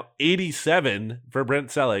given out 87 for Brent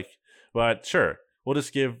Selleck. But sure, we'll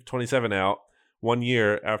just give 27 out 1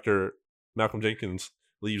 year after Malcolm Jenkins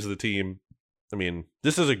leaves the team. I mean,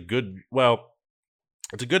 this is it's a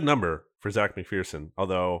good number for Zach McPherson,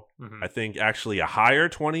 although I think actually a higher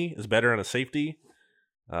 20 is better on a safety.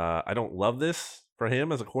 I don't love this for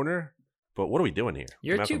him as a corner, but what are we doing here?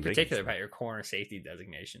 You're Malcolm too particular about your corner safety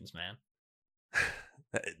designations, man.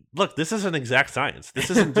 Look, this isn't exact science. This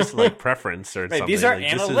isn't just preference or something. These are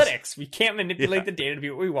analytics. We can't manipulate the data to be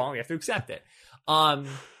what we want. We have to accept it.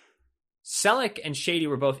 Selleck and Shady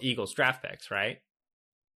were both Eagles draft picks, right?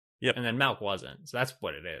 Yep. And then Malk wasn't. So that's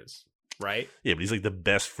what it is, right? Yeah, but he's the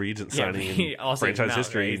best free agent signing in franchise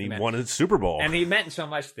history, and he won a Super Bowl. And he meant so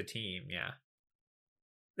much to the team, yeah.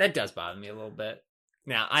 That does bother me a little bit.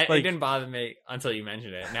 Now, it didn't bother me until you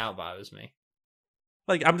mentioned it. Now it bothers me.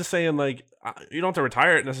 I'm just saying, you don't have to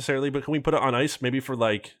retire it necessarily, but can we put it on ice maybe for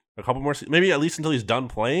a couple more, maybe at least until he's done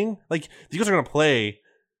playing? The Eagles are going to play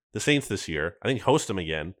the Saints this year. I think host them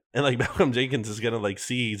again, and Malcolm Jenkins is going to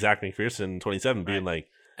see Zach McPherson 27 being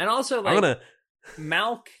and also I'm gonna.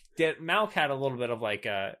 Malk had a little bit of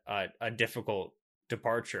a difficult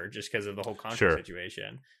departure just because of the whole contract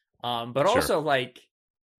situation, but also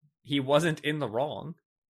he wasn't in the wrong.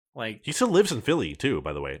 He still lives in Philly too,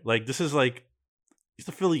 by the way. This is he's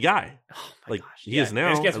the Philly guy. Oh my gosh. He is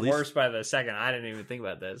now. It gets worse by the second. I didn't even think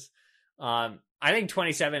about this. I think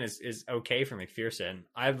 27 is okay for McPherson.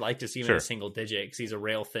 I'd like to see him in a single digit because he's a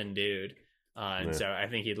rail thin dude. So I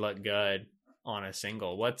think he'd look good on a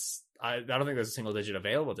single. I don't think there's a single digit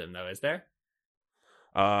available to him though, is there?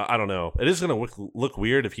 I don't know. It is going to look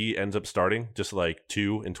weird if he ends up starting just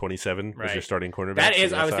 2 and 27 as your starting cornerback. That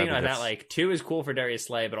is, I was thinking about that. 2 is cool for Darius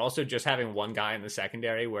Slay, but also just having one guy in the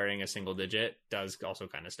secondary wearing a single digit does also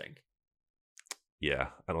kind of stink. Yeah,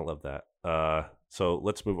 I don't love that. So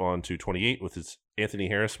let's move on to 28 with his Anthony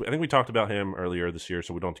Harris. I think we talked about him earlier this year,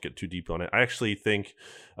 so we don't have to get too deep on it. I actually think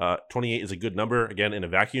 28 is a good number, again, in a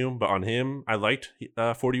vacuum, but on him, I liked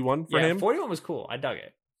 41 for him. 41 was cool. I dug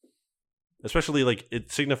it. especially like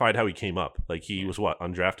it signified how he came up. Like he was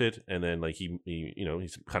undrafted, and then like he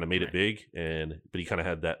he's kind of made it big, but he kind of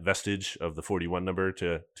had that vestige of the 41 number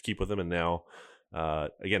to keep with him, and now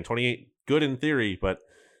again 28, good in theory, but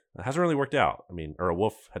it hasn't really worked out. I mean, Earl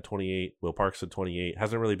Wolf had 28, Will Parks had 28.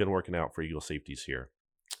 Hasn't really been working out for Eagles safeties here.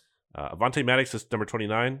 Avonte Maddox is number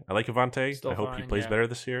 29. I like Avonte. I hope he plays better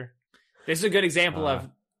this year. This is a good example of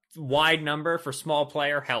wide number for small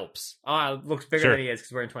player helps. Looks bigger than he is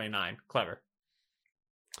because we're in 29. Clever.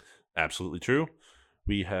 Absolutely true.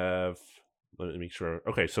 We have, let me make sure.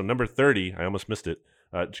 Okay, so number 30, I almost missed it.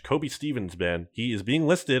 Jacoby Stevens, Ben. He is being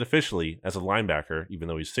listed officially as a linebacker, even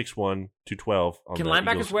though he's 6'1", 212 on Can the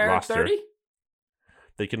linebackers Eagles wear roster. 30?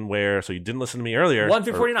 They can wear, so you didn't listen to me earlier. 1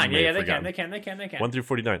 through 49. Yeah, they can. 1 through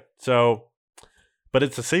 49. So, but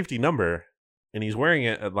it's a safety number, and he's wearing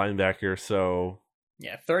it at linebacker, so...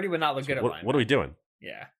 Yeah, 30 would not look good at linebacker. What are we doing?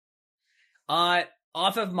 Yeah.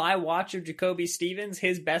 Off of my watch of Jacoby Stevens,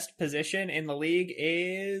 his best position in the league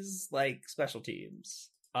is, like, special teams.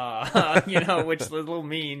 Which is a little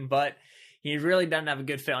mean, but he really doesn't have a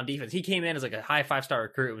good fit on defense. He came in as like a high 5-star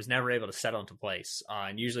recruit, was never able to settle into place.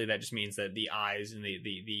 And usually that just means that the eyes and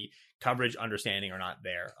the coverage understanding are not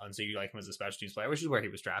there. And so you like him as a special teams player, which is where he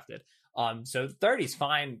was drafted. So 30 is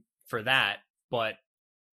fine for that, but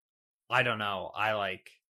I don't know.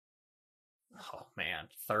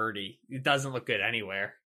 30. It doesn't look good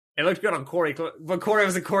anywhere. It looked good on Corey, but Corey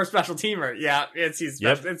was a core special teamer. Yeah, it's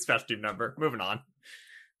special team number. Moving on.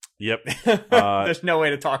 Yep. There's no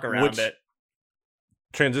way to talk around it.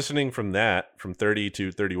 Transitioning from 30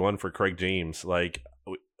 to 31 for Craig James, like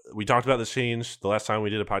we talked about this change the last time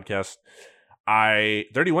we did a podcast.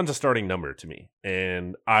 31's a starting number to me,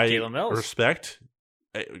 and I respect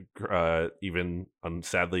even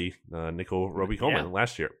sadly Nickel Roby-Coleman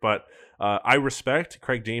last year, but I respect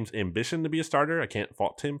Craig James' ambition to be a starter. I can't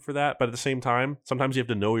fault him for that, but at the same time, sometimes you have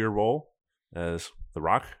to know your role, as The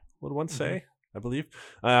Rock would once say. I believe.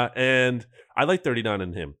 And I like 39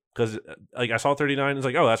 in him because like I saw 39. It's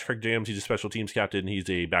like, oh, that's Craig James. He's a special teams captain. He's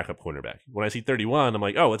a backup cornerback. When I see 31, I'm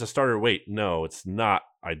like, oh, it's a starter. Wait, no, it's not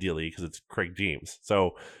ideally because it's Craig James.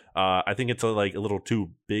 So I think it's a little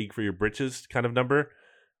too big for your britches kind of number.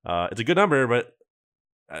 It's a good number, but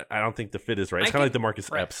I don't think the fit is right. It's kind of like the Marcus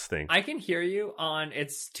Epps thing. I can hear you on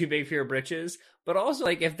it's too big for your britches, but also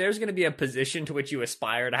like if there's going to be a position to which you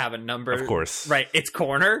aspire to have a number, of course, right? It's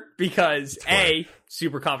corner because A,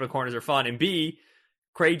 super confident corners are fun, and B,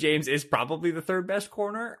 Craig James is probably the third best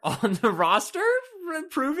corner on the roster,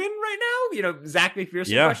 proven right now. Zach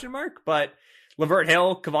McPherson question mark, but Lavert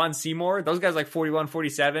Hill, Kevon Seymour, those guys like 41,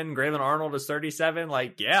 47. Graylin Arnold is 37.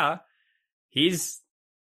 Like, yeah, he's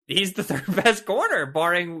the third best corner,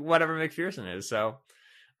 barring whatever McPherson is. So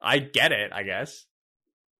I get it, I guess.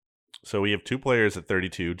 So we have two players at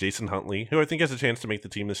 32, Jason Huntley, who I think has a chance to make the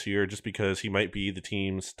team this year just because he might be the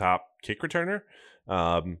team's top kick returner.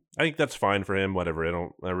 I think that's fine for him, whatever.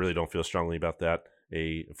 I really don't feel strongly about that.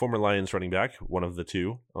 A former Lions running back, one of the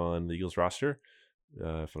two on the Eagles roster,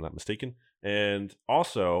 if I'm not mistaken. And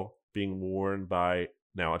also being worn by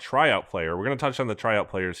now a tryout player. We're going to touch on the tryout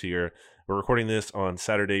players here. We're recording this on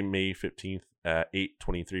Saturday, May 15th at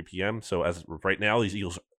 8:23 p.m. So as of right now,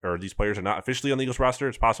 these players are not officially on the Eagles roster.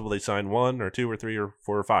 It's possible they sign 1 or 2 or 3 or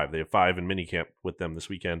 4 or 5. They have 5 in minicamp with them this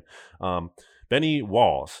weekend. Benny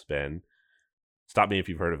Walls, Ben, stop me if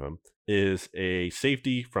you've heard of him, is a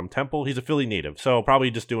safety from Temple. He's a Philly native, so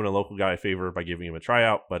probably just doing a local guy a favor by giving him a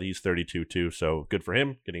tryout, but he's 32 too, so good for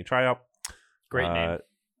him getting a tryout. Great name.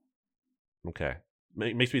 Okay.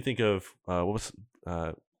 Makes me think of what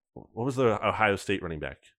was the Ohio State running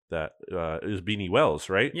back that it was Beanie Wells,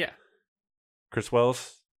 right? Yeah. Chris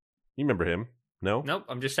Wells. You remember him? No? Nope.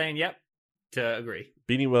 I'm just saying yep to agree.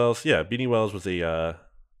 Beanie Wells. Yeah, Beanie Wells was a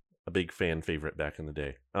big fan favorite back in the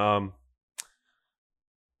day. When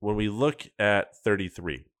we look at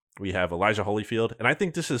 33, we have Elijah Holyfield, and I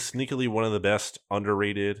think this is sneakily one of the best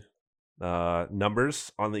underrated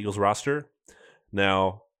numbers on the Eagles roster.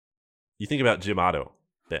 Now, you think about Jim Otto,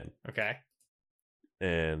 Ben. Okay.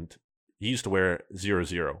 And he used to wear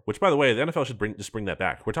 0-0, which, by the way, the NFL should bring that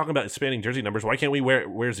back. We're talking about expanding jersey numbers. Why can't we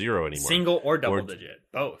wear 0 anymore? Single or double digit,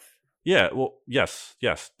 both. Yeah, well, yes,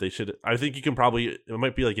 they should. I think you can probably, it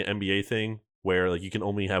might be like an NBA thing where like you can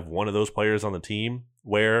only have one of those players on the team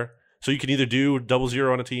so you can either do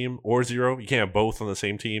 00 on a team or 0. You can't have both on the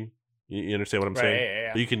same team. You understand what I'm saying? Yeah.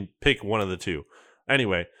 But you can pick one of the two.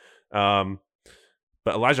 Anyway, but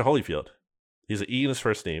Elijah Holyfield, he's an E in his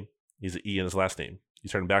first name. He's an E in his last name.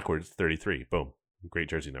 He's turning backwards, 33. Boom. Great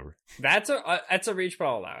jersey number. That's a reach, but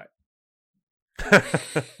I'll allow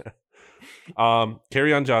it.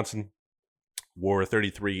 Kerryon Johnson, wore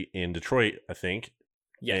 33 in Detroit, I think.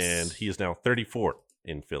 Yes. And he is now 34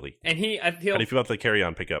 in Philly. And how do you feel about the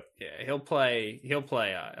carry-on pickup? Yeah, he'll play.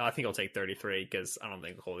 I think he'll take 33 because I don't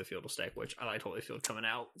think Holyfield will stick. Which I like Holyfield coming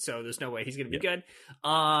out, so there's no way he's going to be good.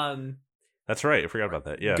 That's right. I forgot about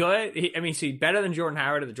that. Yeah, good. So better than Jordan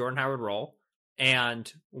Howard at the Jordan Howard role,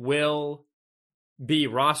 and will be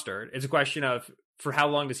rostered. It's a question of for how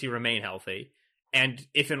long does he remain healthy, and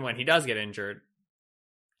if and when he does get injured.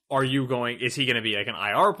 Is he going to be like an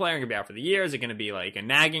IR player and going to be out for the year? Is it going to be like a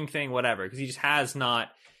nagging thing? Whatever. Because he just has not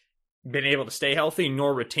been able to stay healthy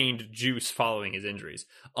nor retained juice following his injuries.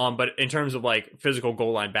 But in terms of like physical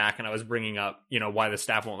goal line back, and I was bringing up, why the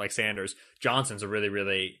staff won't like Sanders, Johnson's a really,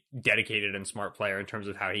 really dedicated and smart player in terms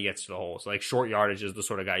of how he gets to the hole. So like short yardage is the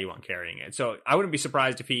sort of guy you want carrying it. So I wouldn't be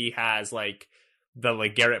surprised if he has like the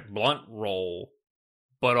LeGarrette Blount role,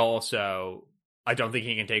 but also I don't think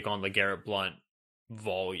he can take on LeGarrette Blount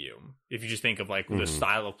volume. If you just think of like the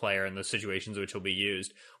style of player and the situations in which he'll be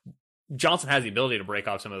used, Johnson has the ability to break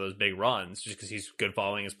off some of those big runs just because he's good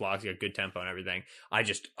following his blocks, he's got good tempo and everything.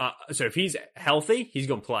 So if he's healthy, he's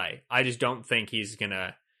going to play. I just don't think he's going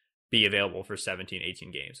to be available for 17,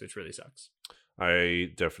 18 games, which really sucks.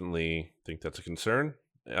 I definitely think that's a concern.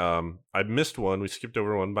 I missed one. We skipped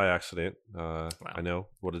over one by accident. Wow. I know,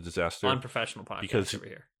 what a disaster. Unprofessional podcast because over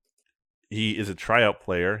here. He is a tryout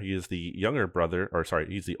player. He is the he's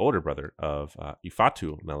the older brother of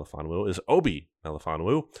Ifeatu Melifonwu, is Obi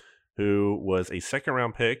Melifonwu, who was a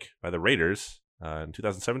second-round pick by the Raiders in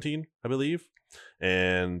 2017, I believe,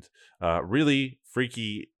 and really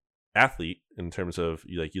freaky athlete in terms of,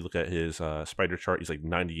 you look at his spider chart, he's like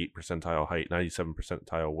 98 percentile height, 97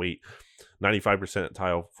 percentile weight, 95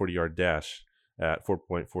 percentile 40-yard dash at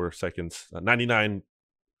 4.4 seconds, 99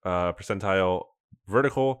 percentile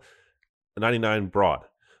vertical, 99 broad.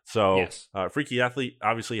 So yes. Freaky athlete,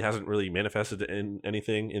 obviously hasn't really manifested in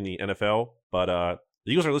anything in the NFL, but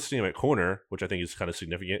the Eagles are listing him at corner, which I think is kind of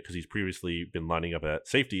significant because he's previously been lining up at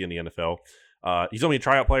safety in the NFL. He's only a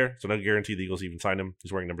tryout player, so no guarantee the Eagles even sign him.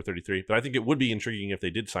 He's wearing number 33, but I think it would be intriguing if they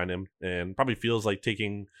did sign him, and probably feels like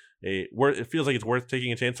it feels like it's worth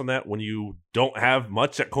taking a chance on that when you don't have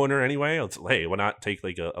much at corner anyway. Hey, why not take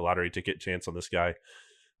like a lottery ticket chance on this guy?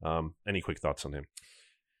 Any quick thoughts on him?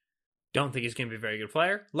 Don't think he's going to be a very good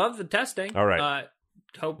player. Love the testing. All right.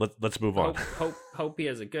 Let's move on. Hope he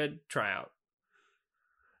has a good tryout.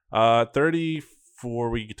 34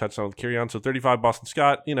 we touched on with Kerryon. So 35 Boston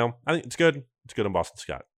Scott. I think it's good. It's good on Boston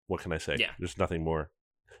Scott. What can I say? Yeah. There's nothing more.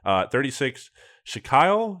 36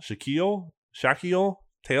 Shaquille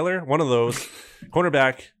Taylor. One of those.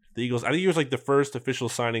 Cornerback. The Eagles. I think he was like the first official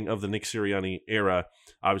signing of the Nick Sirianni era.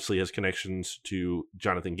 Obviously has connections to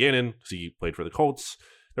Jonathan Gannon because he played for the Colts.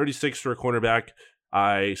 36 for a cornerback.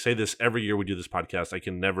 I say this every year we do this podcast. I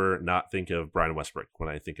can never not think of Brian Westbrook when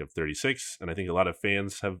I think of 36. And I think a lot of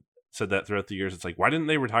fans have said that throughout the years. It's like, why didn't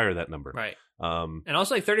they retire that number? Right. And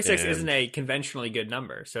also like 36 isn't a conventionally good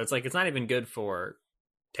number. So it's like, it's not even good for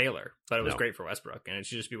Taylor, but it was great for Westbrook. And it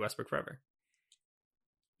should just be Westbrook forever.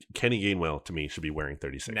 Kenny Gainwell, to me, should be wearing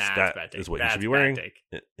 36. Nah, that is what he should be wearing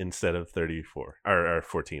instead of 34 or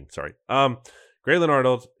 14. Sorry. Grayland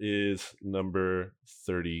Arnold is number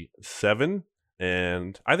 37,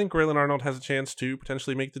 and I think Grayland Arnold has a chance to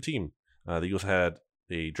potentially make the team. The Eagles had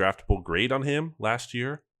a draftable grade on him last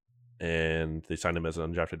year, and they signed him as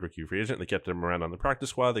an undrafted rookie free agent. They kept him around on the practice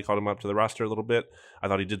squad. They called him up to the roster a little bit. I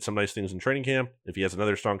thought he did some nice things in training camp. If he has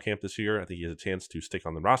another strong camp this year, I think he has a chance to stick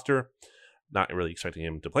on the roster. Not really expecting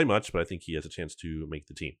him to play much, but I think he has a chance to make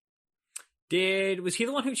the team. Was he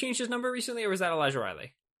the one who changed his number recently, or was that Elijah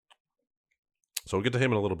Riley? So we'll get to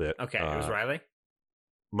him in a little bit. Okay, it was Riley.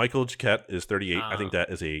 Michael Jacquet is 38. I think that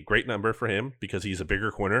is a great number for him because he's a bigger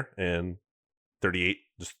corner, and 38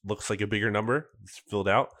 just looks like a bigger number. It's filled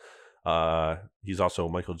out. He's also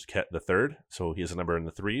Michael Jacquet the third, so he has a number in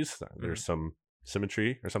the threes. There's some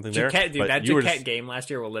symmetry or something there. Dude, that Jacquet game last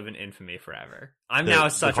year will live in infamy forever. I'm now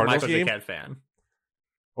such a Michael Jacquet fan.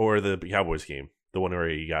 Or the Cowboys game, the one where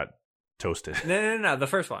he got toasted. No, the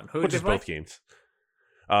first one. Which is both games.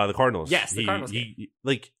 The Cardinals. Yes, the Cardinals.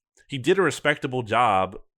 He did a respectable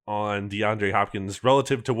job on DeAndre Hopkins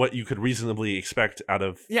relative to what you could reasonably expect out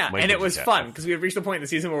of Michael and it was fun because we had reached a point in the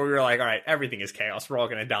season where we were like, all right, everything is chaos. We're all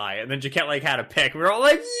going to die. And then Jacquet had a pick. We were all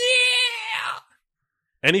like, yeah!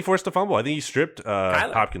 And he forced a fumble. I think he stripped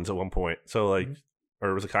Hopkins at one point. So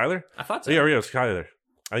or was it Kyler? I thought so. Yeah, it was Kyler.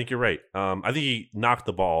 I think you're right. I think he knocked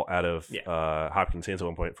the ball out of Hopkins' hands at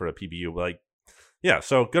one point for a PBU.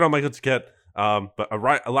 So good on Michael Jacquet. But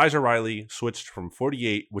Elijah Riley switched from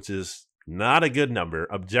 48, which is not a good number,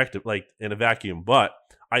 objective, in a vacuum. But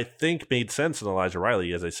I think made sense in Elijah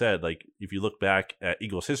Riley. As I said, like if you look back at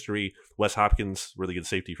Eagles history, Wes Hopkins, really good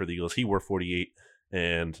safety for the Eagles, he wore 48.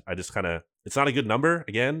 And I just kind of, it's not a good number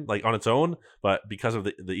again, like on its own, but because of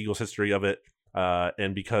the Eagles history of it,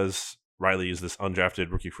 and because Riley is this undrafted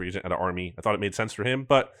rookie free agent out of Army, I thought it made sense for him.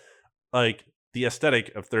 But like the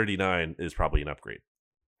aesthetic of 39 is probably an upgrade.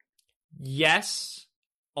 Yes.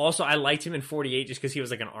 Also, I liked him in 48 just because he was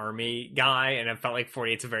like an Army guy, and I felt like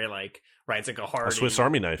 48's a very like, right, it's like a hard Swiss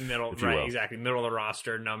Army knife, middle, if you right, will. exactly, middle of the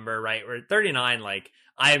roster number, right? Where 39, like,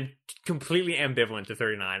 I am completely ambivalent to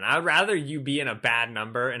 39. I'd rather you be in a bad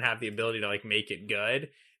number and have the ability to like make it good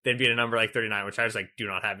than be in a number like 39, which I just like do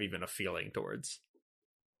not have even a feeling towards.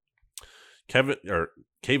 Kayvon,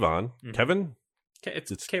 Mm-hmm. Kevin?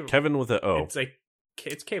 It's Kevin. Kevin with a O. It's like,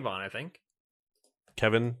 it's Kayvon, I think.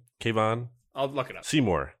 Kayvon. I'll look it up.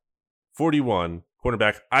 Seymour, 41,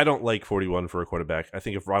 cornerback. I don't like 41 for a quarterback. I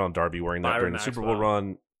think if Ronald Darby wearing that Byron during the Super Bowl Maxwell.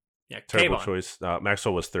 run, Yeah, terrible Kayvon. choice.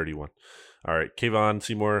 Maxwell was 31. All right, Kayvon,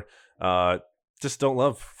 Seymour, just don't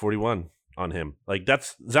love 41 on him. Like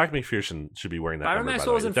that's Zach McPherson should be wearing that. Byron number,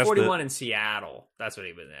 Maxwell was in That's 41 in Seattle. That's what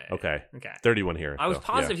he was in. Okay, Okay. 31 here. I was though.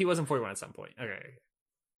 positive Yeah. he wasn't 41 at some point. Okay.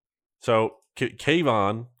 So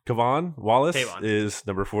Kayvon Wallace Kayvon. is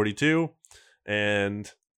number 42,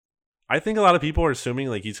 and I think a lot of people are assuming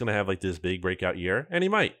like he's going to have like this big breakout year, and he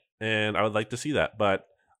might. And I would like to see that, but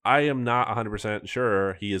I am not 100%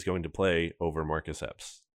 sure he is going to play over Marcus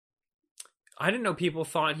Epps. I didn't know people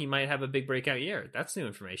thought he might have a big breakout year. That's new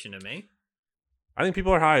information to me. I think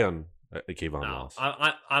people are high on Kayvon No, Wallace.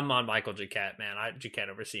 I'm on Michael Jacquet, man. Jacquet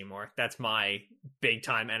over Seymour. That's my big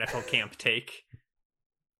time NFL camp take.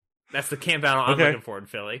 That's the camp battle I'm Okay. looking for in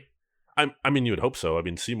Philly. I mean, you would hope so. I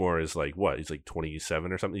mean, Seymour is like what? He's like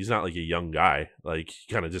 27 or something. He's not like a young guy. Like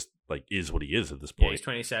he kind of just like is what he is at this Yeah, point. he's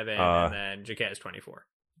 27, and then Jacquet is 24.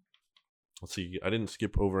 Let's see. I didn't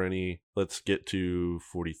skip over any. Let's get to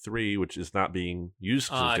 43, which is not being used.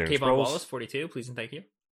 'cause it's Darren Kayvon Sproles. Wallace, 42. Please and thank you.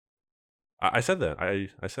 I said that.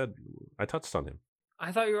 I said I touched on him.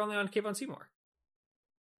 I thought you were only on Kayvon Seymour.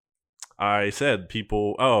 I said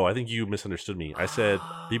people. Oh, I think you misunderstood me. I said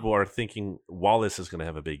people are thinking Wallace is going to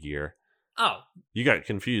have a big year. Oh, You got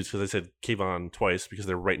confused because I said Kayvon twice because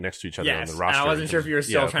they're right next to each other yes. on the And roster. I wasn't sure if you were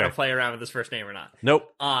still Yeah, trying to okay. play around with his first name or not. Nope.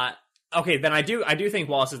 Okay, then I do think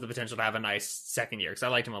Wallace has the potential to have a nice second year because I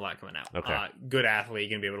liked him a lot coming out. Okay. Good athlete,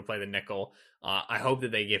 going to be able to play the nickel. I hope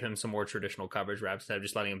that they give him some more traditional coverage reps instead of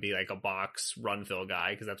just letting him be like a box run fill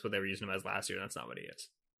guy because that's what they were using him as last year. That's not what he is.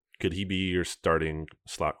 Could he be your starting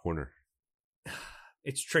slot corner?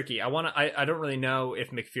 It's tricky. I don't really know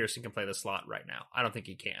if McPherson can play the slot right now. I don't think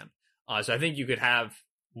he can. So I think you could have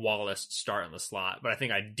Wallace start in the slot, but I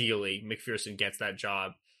think ideally McPherson gets that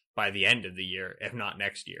job by the end of the year, if not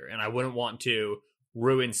next year. And I wouldn't want to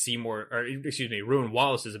ruin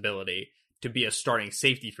Wallace's ability to be a starting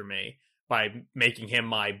safety for me by making him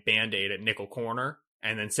my Band-Aid at nickel corner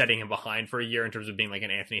and then setting him behind for a year in terms of being like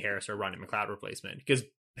an Anthony Harris or Ronnie McLeod replacement. Because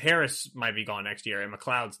Harris might be gone next year and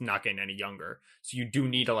McLeod's not getting any younger. So you do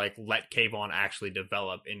need to like let Kayvon actually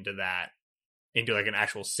develop into like an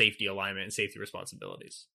actual safety alignment and safety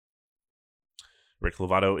responsibilities. Rick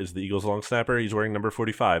Lovato is the Eagles long snapper. He's wearing number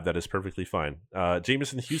 45. That is perfectly fine.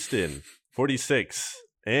 Jameson Houston, 46.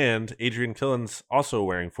 And Adrian Killens also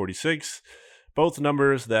wearing 46. Both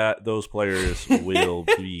numbers that those players will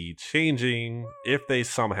be changing if they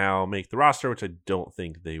somehow make the roster, which I don't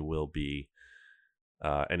think they will be.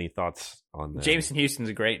 Any thoughts on that? Jameson Houston's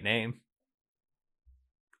a great name.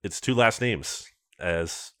 It's two last names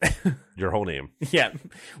as your whole name. Yeah,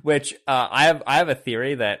 which I have a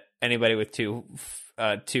theory that anybody with two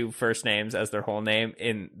first names as their whole name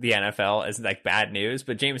in the NFL is like bad news.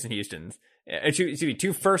 But Jameson Houston's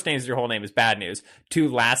two first names as your whole name is bad news. Two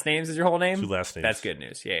last names as your whole name. Two last names. That's good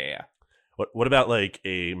news. Yeah. What about like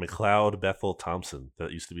a McLeod Bethel Thompson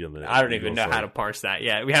that used to be on the? I don't even know how to parse that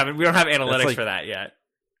yet. We don't have analytics like for that yet.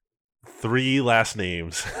 3 last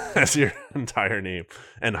names as your entire name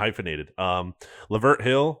and hyphenated. Lavert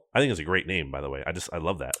Hill, I think is a great name, by the way. I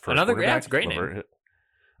love that. For It's a great Lavert name.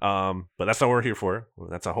 Hill. But that's not what we're here for.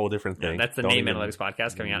 That's a whole different thing. Yeah, that's the Don't Name even- Analytics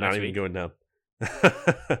podcast coming out Not next even week. going down.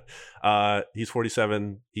 He's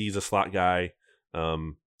 47. He's a slot guy.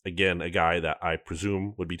 Again, a guy that I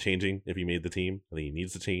presume would be changing if he made the team. I think he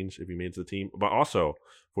needs to change if he made the team. But also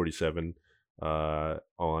 47 on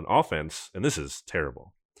offense, and this is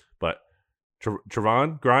terrible. But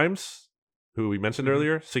Trevon Grimes, who we mentioned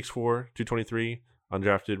earlier, 6'4", 223,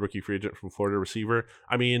 undrafted rookie free agent from Florida receiver.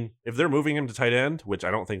 I mean, if they're moving him to tight end, which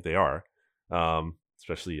I don't think they are,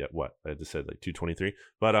 especially at what? I just said like 223.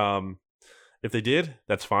 But if they did,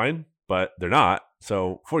 that's fine. but they're not.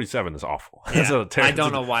 So 47 is awful. Yeah, So I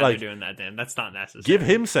don't know why they're doing that, Dan. That's not necessary. Give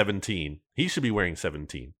him 17. He should be wearing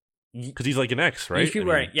 17 because he's like an X, right? He should be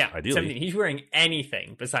wearing, ideally. 17. He's wearing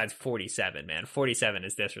anything besides 47, man. 47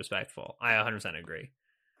 is disrespectful. I 100% agree.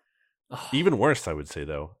 Oh. Even worse, I would say,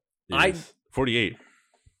 though, is 48.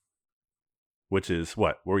 Which is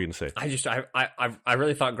what? What were you going to say? I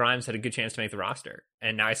really thought Grimes had a good chance to make the roster,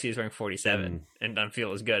 and now I see he's wearing 47 and doesn't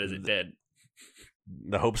feel as good as it did.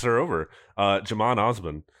 The hopes are over. Jamon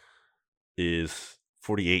Osborne is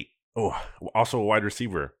 48. Oh, also a wide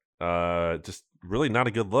receiver. Just really not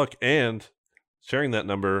a good look. And sharing that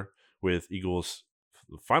number with Eagles'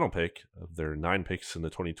 final pick of their 9 picks in the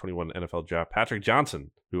 2021 NFL Draft, Patrick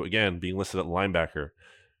Johnson, who, again, being listed at linebacker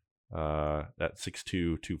at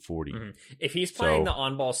 6'2", 240. Mm-hmm. If he's playing the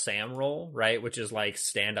on-ball Sam role, right, which is like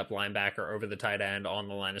stand-up linebacker over the tight end on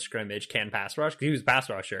the line of scrimmage, can pass rush, because he was a pass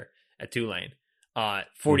rusher at Tulane.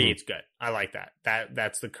 48's good. I like that.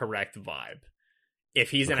 That's the correct vibe.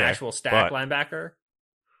 If he's an actual stack linebacker,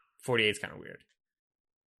 48's kind of weird.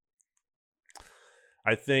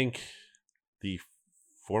 I think the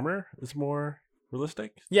former is more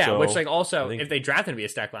realistic. Yeah, so which also, if they draft him to be a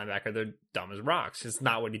stack linebacker, they're dumb as rocks. It's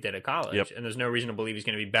not what he did at college, and there's no reason to believe he's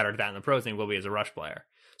going to be better at that in the pros than he will be as a rush player.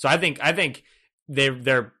 So I think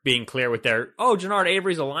they're being clear with their Jannard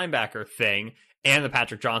Avery's a linebacker thing and the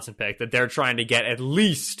Patrick Johnson pick that they're trying to get at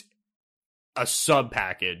least a sub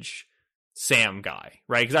package Sam guy,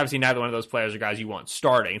 right? Because obviously neither one of those players are guys you want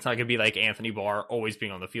starting. It's not going to be like Anthony Barr always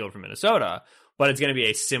being on the field for Minnesota, but it's going to be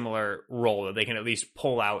a similar role that they can at least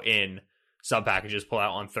pull out in sub packages, pull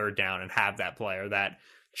out on third down, and have that player, that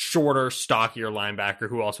shorter, stockier linebacker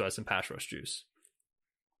who also has some pass rush juice.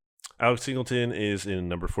 Alex Singleton is in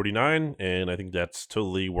number 49, and I think that's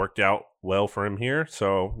totally worked out well for him here.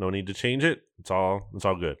 So no need to change it. It's all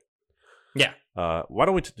good. Yeah. Why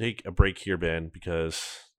don't we take a break here, Ben?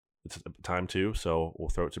 Because it's time to. So we'll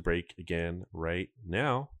throw it to break again right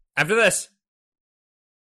now. After this.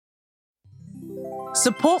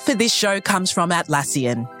 Support for this show comes from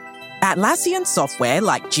Atlassian. Atlassian software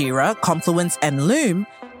like Jira, Confluence, and Loom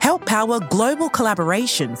help power global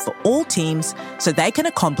collaboration for all teams so they can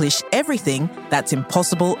accomplish everything that's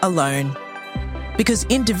impossible alone. Because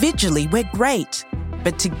individually we're great,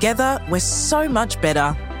 but together we're so much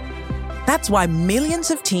better. That's why millions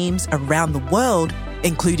of teams around the world,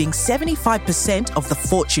 including 75% of the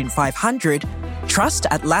Fortune 500, trust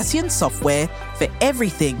Atlassian software for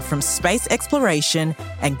everything from space exploration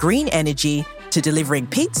and green energy to delivering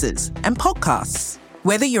pizzas and podcasts.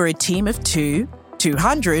 Whether you're a team of 2,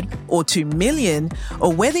 200, or 2 million,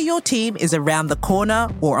 or whether your team is around the corner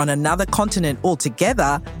or on another continent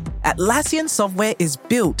altogether, Atlassian software is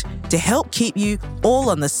built to help keep you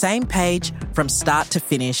all on the same page from start to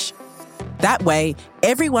finish. That way,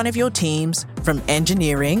 every one of your teams, from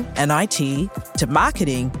engineering and IT to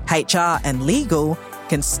marketing, HR, and legal,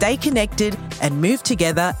 can stay connected and move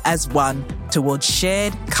together as one towards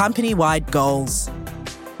shared company-wide goals.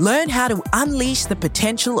 Learn how to unleash the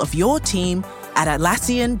potential of your team at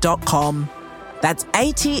Atlassian.com. That's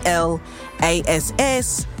ATLASSIAN.com.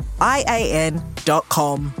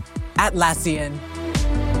 Atlassian.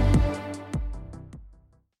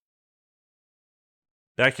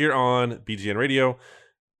 Back here on BGN Radio.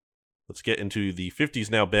 Let's get into the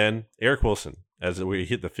 50s now, Ben. Eric Wilson, as we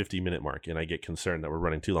hit the 50-minute mark, and I get concerned that we're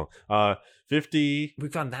running too long. 50.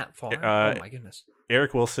 We've gone that far? Oh, my goodness.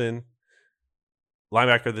 Eric Wilson,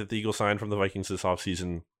 linebacker that the Eagles signed from the Vikings this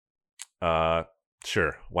offseason.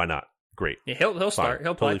 Sure, why not? Great. Yeah, he'll start.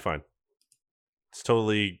 He'll play. Totally fine. It's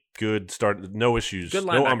totally good start. No issues.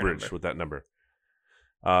 No umbrage with that number.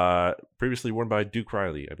 Previously worn by Duke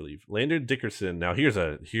Riley, I believe. Landon Dickerson. Now here is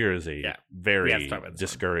a very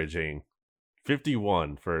discouraging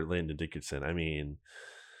 51 for Landon Dickerson. I mean,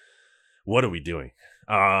 what are we doing?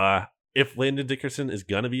 If Landon Dickerson is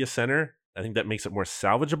gonna be a center, I think that makes it more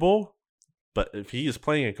salvageable. But if he is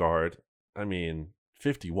playing a guard, I mean,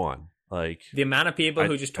 51. Like the amount of people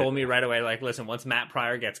who just told me right away, like, listen, once Matt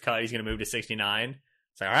Pryor gets cut, he's gonna move to 69.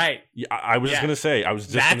 It's like, all right. Yeah, I was just going to say.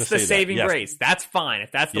 That's the saving grace. That's fine.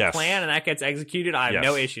 If that's the plan and that gets executed, I have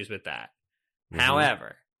no issues with that. Mm-hmm.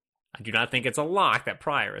 However, I do not think it's a lock that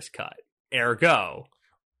Pryor is cut. Ergo,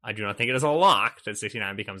 I do not think it is a lock that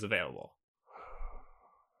 69 becomes available.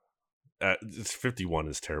 51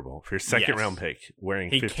 is terrible. For your second round pick, wearing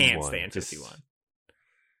 51. He can't stay in 51.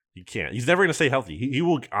 He can't. He's never going to stay healthy. He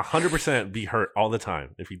will 100% be hurt all the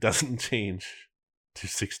time if he doesn't change to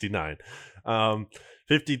 69.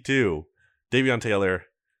 52, Davion Taylor.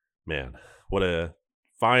 Man, what a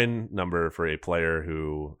fine number for a player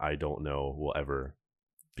who I don't know will ever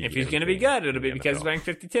If he's going to be good, it'll be because he's wearing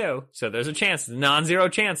 52. So there's a chance, non-zero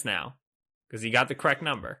chance now, because he got the correct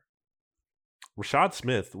number. Rashad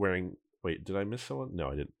Smith wearing. Wait, did I miss someone? No,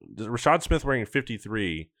 I didn't. Rashad Smith wearing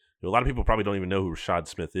 53. A lot of people probably don't even know who Rashad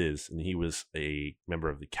Smith is, and he was a member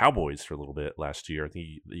of the Cowboys for a little bit last year. I think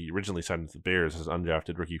he originally signed with the Bears as an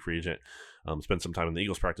undrafted rookie free agent. Spent some time in the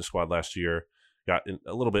Eagles practice squad last year. Got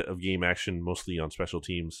a little bit of game action, mostly on special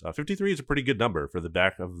teams. 53 is a pretty good number for the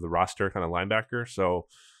back of the roster, kind of linebacker. So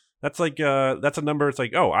that's like that's a number. It's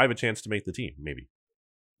like, oh, I have a chance to make the team, maybe.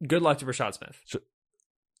 Good luck to Rashad Smith.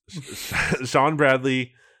 Sean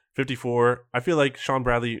Bradley. 54. I feel like Sean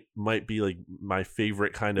Bradley might be like my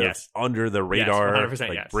favorite kind of under the radar,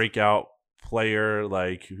 like breakout player,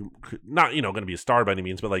 like not going to be a star by any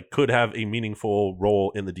means, but like could have a meaningful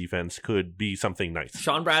role in the defense, could be something nice.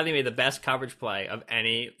 Sean Bradley made the best coverage play of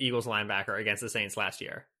any Eagles linebacker against the Saints last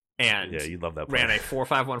year, and yeah, you love that play. Ran a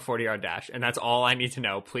 4.51 40-yard dash, and that's all I need to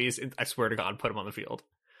know. Please, I swear to God, put him on the field.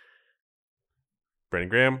 Brandon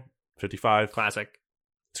Graham, 55, classic.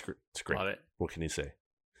 It's great. Love it. What can you say?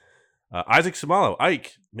 Isaac Seumalo,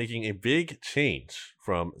 Ike, making a big change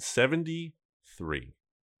from 73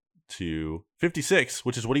 to 56,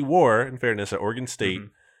 which is what he wore, in fairness, at Oregon State.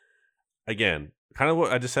 Again, kind of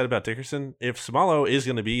what I just said about Dickerson. If Seumalo is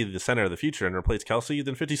going to be the center of the future and replace Kelsey,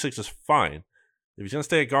 then 56 is fine. If he's going to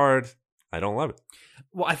stay at guard, I don't love it.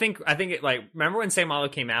 Well, I think it, like, remember when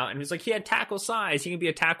Seumalo came out and he was like, he had tackle size, he can be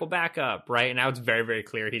a tackle backup, right? And now it's very, very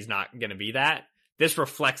clear he's not going to be that. This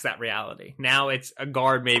reflects that reality. Now it's a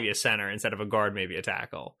guard, maybe a center, instead of a guard, maybe a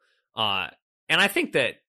tackle. And I think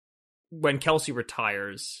that when Kelsey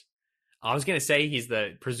retires, I was going to say he's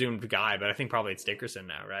the presumed guy, but I think probably it's Dickerson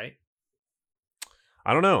now, right?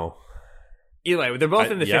 I don't know. Either way, they're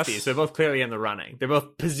both in the 50s. So they're both clearly in the running. They're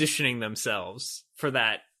both positioning themselves for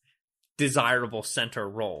that desirable center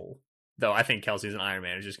role. Though I think Kelsey's an Iron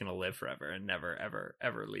Man who's just going to live forever and never, ever,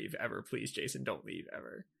 ever leave. Ever. Please, Jason, don't leave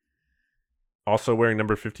ever. Also wearing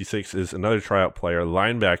number 56 is another tryout player,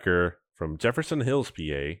 linebacker from Jefferson Hills,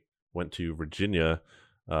 PA. Went to Virginia.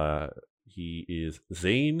 He is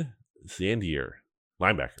Zane Zandier,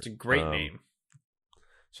 linebacker. It's a great name.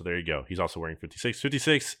 So there you go. He's also wearing 56.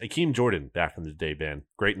 56, Akeem Jordan, back in the day, Ben.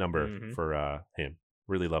 Great number for him.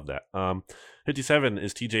 Really love that. 57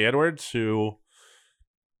 is TJ Edwards, who,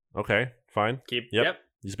 okay, fine. Yep.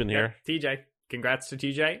 He's been here. TJ. Congrats to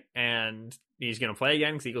TJ. And he's going to play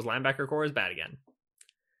again because Eagles linebacker core is bad again.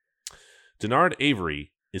 Denard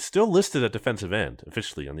Avery is still listed at defensive end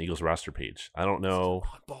officially on the Eagles roster page. I don't know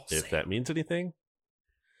if that means anything,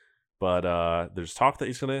 but there's talk that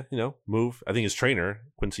he's going to, move. I think his trainer,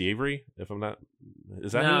 Quincy Avery, if I'm not,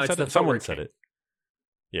 is that who said it? Someone said it.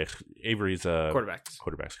 Yeah, Avery's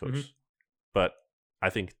quarterbacks coach. But I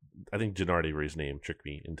think Denard Avery's name tricked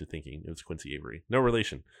me into thinking it was Quincy Avery. No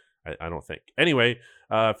relation. I don't think. Anyway,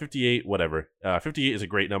 58, whatever. 58 is a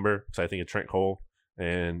great number because I think of Trent Cole,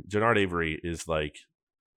 and Denard Avery is like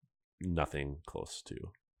nothing close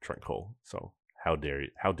to Trent Cole. So how dare you?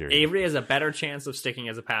 Avery has a better chance of sticking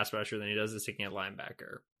as a pass rusher than he does of sticking at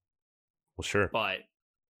linebacker. Well, sure, but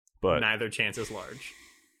neither chance is large.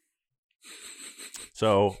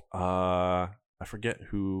 So I forget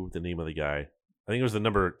who the name of the guy. I think it was the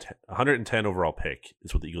number 110 overall pick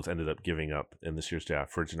is what the Eagles ended up giving up in this year's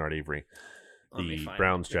draft for Denard Avery. The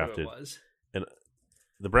Browns drafted, and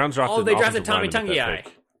the Browns drafted. Oh, they drafted Tommy Tungiai.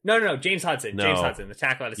 No, James Hudson. No. James Hudson, the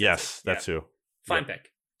tackle out of Yes, that's who. Fine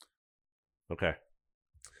pick. Okay.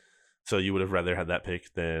 So you would have rather had that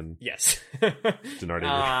pick than Denard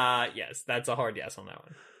Avery? Yes, that's a hard yes on that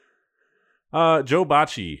one. Joe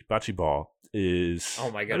Bocce Ball is.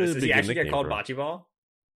 Oh my goodness! Does he actually get called Bocce Ball?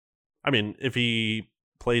 I mean, if he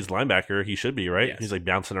plays linebacker, he should be, right? Yes. He's like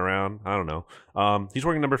bouncing around. I don't know. He's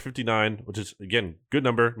wearing number 59, which is, again, good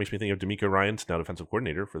number. Makes me think of D'Amico Ryans, now defensive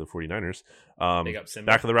coordinator for the 49ers. Big up Simba.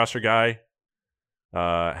 Back of the roster guy.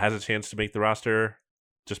 Has a chance to make the roster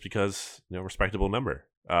just because, respectable number.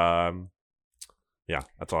 Yeah,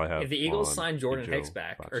 that's all I have. If the Eagles sign Jordan Hicks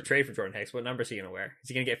back, or trade for Jordan Hicks, what number is he going to wear? Is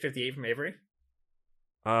he going to get 58 from Avery?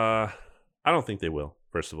 I don't think they will,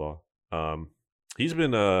 first of all. He's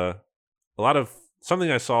been a lot of something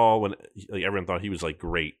I saw when everyone thought he was like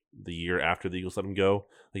great the year after the Eagles let him go.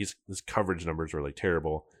 Like his coverage numbers were like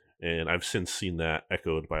terrible, and I've since seen that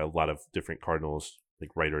echoed by a lot of different Cardinals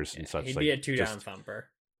writers and such. He'd be a 2-down thumper,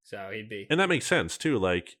 so he'd be, and that makes sense too.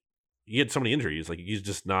 Like he had so many injuries, like he's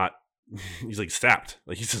just not. He's like sapped.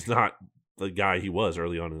 Like he's just not the guy he was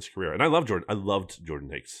early on in his career. And I love Jordan. I loved Jordan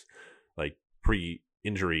Hicks, like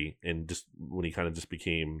pre-injury, and just when he kind of just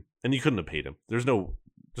became. And you couldn't have paid him. There's no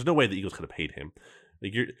way the Eagles could have paid him.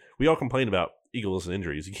 Like we all complain about Eagles and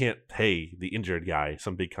injuries. You can't pay the injured guy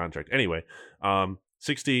some big contract. Anyway,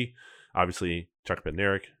 60, obviously Chuck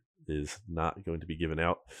Bednarik is not going to be given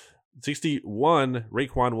out. 61,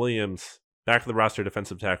 Raequan Williams, back of the roster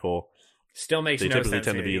defensive tackle. Still makes They no typically sense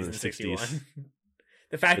tend to be he's in the 61. 60s.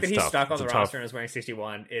 The fact It's that he's tough. stuck on It's the a roster tough- and is wearing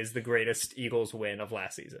 61 is the greatest Eagles win of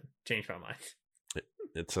last season. Changed my mind.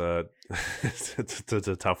 It's a it's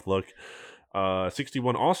a tough look.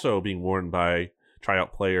 61 also being worn by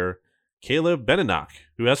tryout player Caleb Benenoch,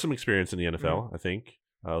 who has some experience in the NFL. I think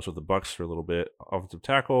was with the Bucks for a little bit. Offensive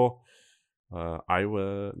tackle,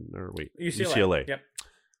 UCLA. Yep.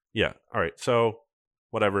 Yeah. All right. So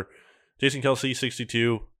whatever. Jason Kelsey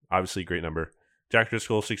 62, obviously great number. Jack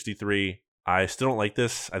Driscoll 63. I still don't like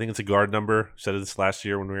this. I think it's a guard number. Said this last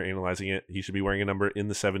year when we were analyzing it. He should be wearing a number in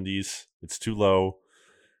the 70s. It's too low.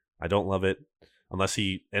 I don't love it. Unless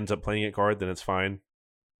he ends up playing at guard, then it's fine.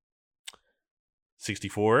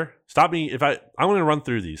 64. Stop me if I'm going to run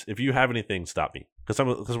through these. If you have anything, stop me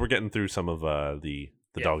because we're getting through some of the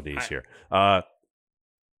dog days here.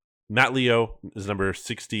 Matt Leo is number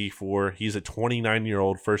 64. He's a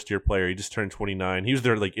 29-year-old first-year player. He just turned 29. He was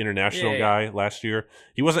their international guy last year.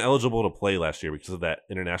 He wasn't eligible to play last year because of that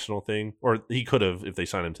international thing, or he could have if they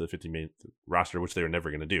signed him to the 50-man roster, which they were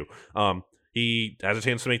never going to do. He has a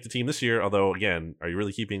chance to make the team this year. Although, again, are you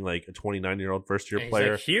really keeping like a 29-year-old first-year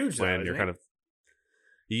player? He's huge though, when you're kind of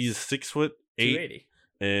he's 6'8", 280.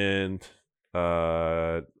 and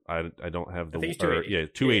I don't have the I think he's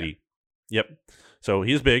 280. 280. Yep. So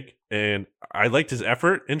he's big, and I liked his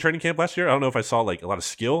effort in training camp last year. I don't know if I saw like a lot of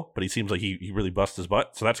skill, but he seems like he really busts his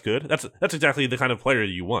butt. So that's good. That's exactly the kind of player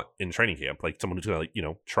you want in training camp, like someone who's gonna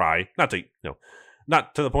try not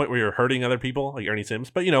to the point where you're hurting other people like Ernie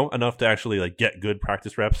Sims, but enough to actually like get good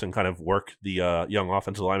practice reps and kind of work the young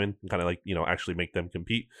offensive linemen and kind of like actually make them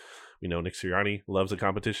compete. We know Nick Sirianni loves a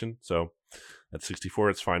competition, so at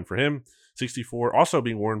 64, it's fine for him. 64 also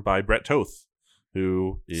being worn by Brett Toth,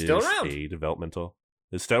 who is Still around. a developmental.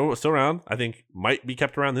 Is still around. I think might be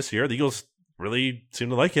kept around this year. The Eagles really seem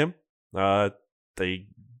to like him. They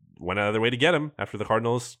went out of their way to get him after the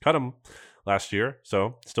Cardinals cut him last year,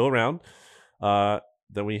 so still around.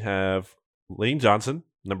 Then we have Lane Johnson,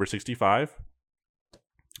 number 65.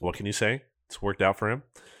 What can you say? It's worked out for him.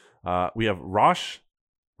 We have Ross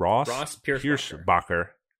Pierschbacher.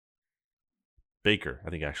 Baker, I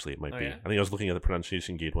think actually it might be. Yeah. I think I was looking at the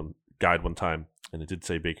pronunciation guide one time, and it did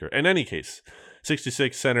say Baker. In any case,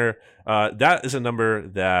 66 center. That is a number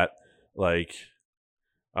that, like,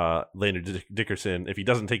 Landon Dickerson, if he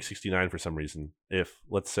doesn't take 69 for some reason, if,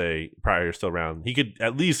 let's say, Pryor is still around, he could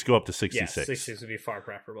at least go up to 66. Yeah, 66 would be far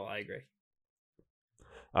preferable. I agree.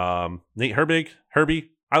 Nate Herbie.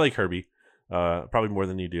 I like Herbie, probably more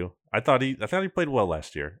than you do. I thought he played well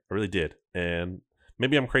last year. I really did. And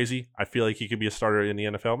maybe I'm crazy. I feel like he could be a starter in the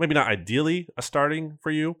NFL. Maybe not ideally a starting for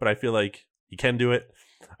you, but I feel like he can do it.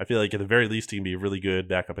 I feel like at the very least he can be a really good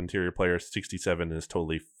backup interior player. 67 is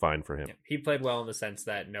totally fine for him. Yeah, he played well in the sense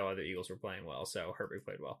that no other Eagles were playing well, so Herbie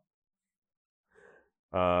played well.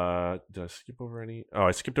 Did I skip over any? Oh,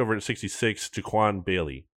 I skipped over to 66, Jaquan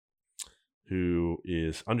Bailey, who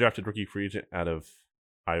is undrafted rookie free agent out of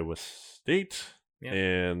Iowa State. Yeah.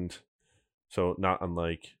 And so not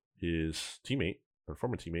unlike his teammate or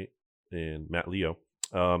former teammate in Matt Leo.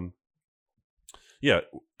 Yeah,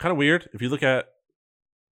 kind of weird. If you look at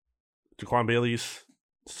Jaquan Bailey's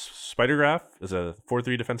spider graph as a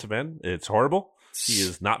 4'3" defensive end, it's horrible. He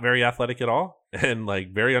is not very athletic at all and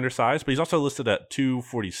like very undersized, but he's also listed at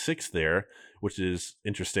 246 there, which is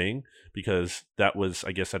interesting because that was,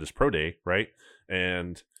 I guess, at his pro day, right?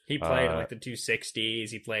 And he played like the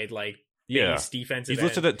 260s. He played like base defensive. He's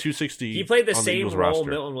listed at 260. He played the same Eagles role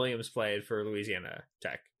roster. Milton Williams played for Louisiana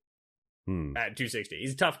Tech at 260.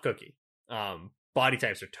 He's a tough cookie. Body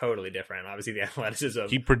types are totally different. Obviously, the athleticism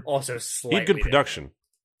also slightly he had good production. Different.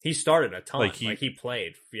 He started a ton. Like he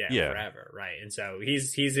played forever, right? And so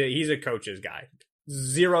he's a coach's guy.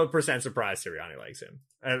 0% surprised Sirianni likes him,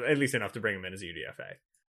 at least enough to bring him in as a UDFA.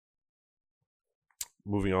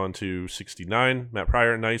 Moving on to 69, Matt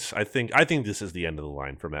Pryor. Nice. I think this is the end of the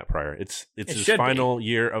line for Matt Pryor. It's his final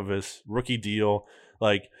year of his rookie deal.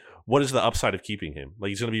 Like, what is the upside of keeping him? Like,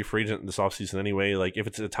 he's going to be a free agent this offseason anyway. Like, if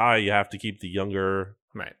it's a tie, you have to keep the younger,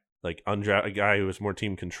 right? Like a guy who has more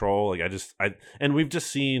team control. Like, and we've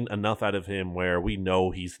just seen enough out of him where we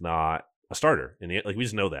know he's not a starter. And like, we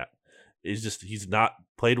just know that he's not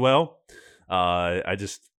played well.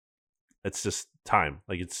 It's just time.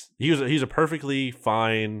 Like, he's a perfectly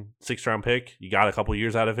fine 6th round pick. You got a couple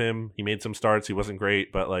years out of him. He made some starts. He wasn't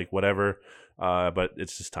great, but like whatever. But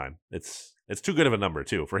it's just time. It's It's too good of a number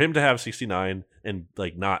too for him to have 69 and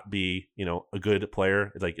like not be, a good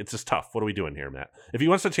player. Like it's just tough. What are we doing here, Matt? If he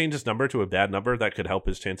wants to change his number to a bad number, that could help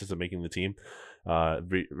his chances of making the team.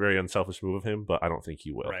 Very unselfish move of him, but I don't think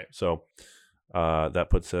he will. Right. So that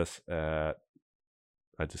puts us at,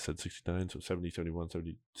 I just said 69, so 70, 71,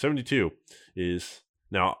 70, 72 is,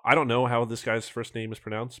 now I don't know how this guy's first name is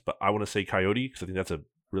pronounced, but I want to say Coyote because I think that's a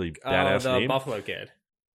really badass the name. Buffalo kid.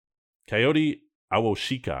 Coyote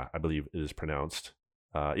Awoshika, I believe it is pronounced.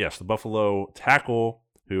 Yes, the Buffalo tackle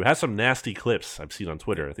who has some nasty clips I've seen on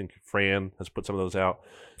Twitter. I think Fran has put some of those out.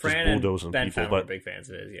 Fran just bulldozing and Ben people, Fowler are big fans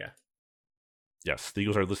of his, yeah. Yes, the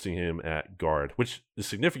Eagles are listing him at guard, which is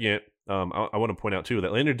significant. I want to point out, too,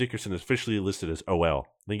 that Landon Dickerson is officially listed as OL.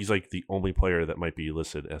 I think he's like the only player that might be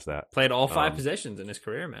listed as that. Played all 5 positions in his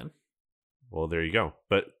career, man. Well, there you go.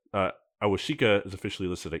 But Awoshika is officially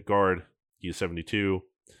listed at guard. He is 72.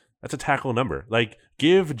 That's a tackle number. Like,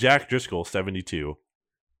 give Jack Driscoll 72,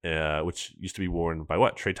 which used to be worn by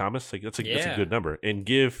what? Trey Thomas? Like that's a good number. And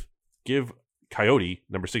give Coyote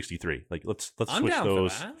number 63. Like let's I'm switch down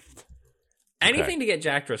those. for that. Anything to get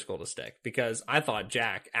Jack Driscoll to stick, because I thought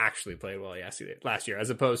Jack actually played well last year,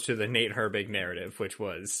 as opposed to the Nate Herbig narrative, which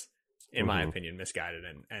was, in my opinion, misguided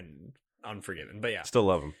and unforgiven. But yeah, still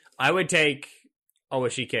love him. I would take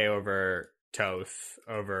Owashike over Toth,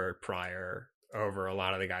 over Pryor, over a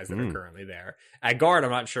lot of the guys that are currently there. At guard,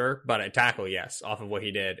 I'm not sure, but at tackle, yes, off of what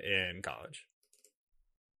he did in college.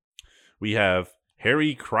 We have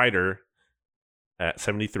Harry Kreider at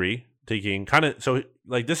 73. Taking kind of, so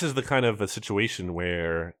like this is the kind of a situation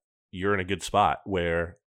where you're in a good spot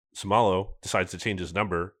where Samalo decides to change his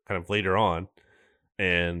number kind of later on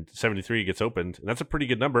and 73 gets opened, and that's a pretty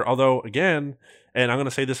good number. Although again, and I'm going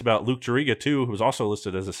to say this about Luke Juriga too, who's also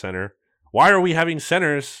listed as a center. Why are we having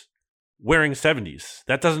centers wearing 70s?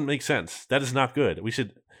 That doesn't make sense. That is not good. We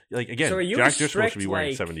should, like, again, so Jack Driscoll should be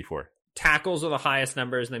wearing 74. Tackles are the highest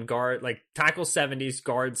numbers, and then guard, like tackles 70s,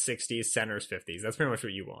 guard 60s, centers 50s. That's pretty much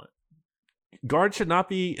what you want. Guards should not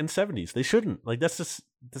be in 70s. They shouldn't. Like that's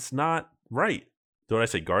not right. What I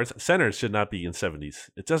say? Guards, centers should not be in 70s.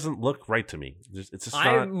 It doesn't look right to me. It's just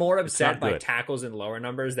I'm more upset by tackles in lower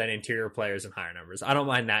numbers than interior players in higher numbers. I don't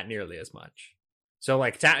mind that nearly as much. So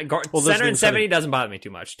like center in 70 doesn't bother me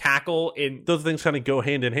too much. Tackle in those things kind of go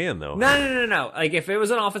hand in hand though. No. Like if it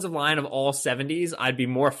was an offensive line of all 70s, I'd be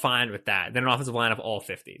more fine with that than an offensive line of all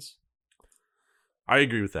 50s. I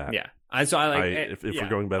agree with that. Yeah. So I like if we're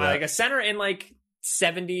going by that, like a center in like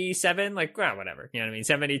 77, like whatever. You know what I mean?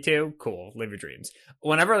 72, cool. Live your dreams.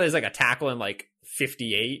 Whenever there's like a tackle in like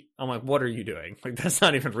 58, I'm like, what are you doing? Like that's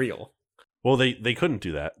not even real. Well, they couldn't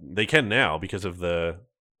do that. They can now because of the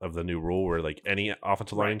new rule where like any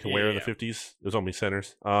offensive line can wear the 50s. There's only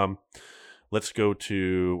centers. Let's go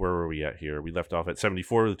to where were we at here? We left off at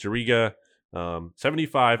 74 with Juriga.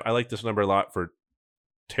 75. I like this number a lot for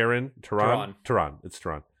Teron. It's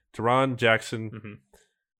Teron. Teron Jackson,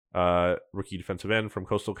 rookie defensive end from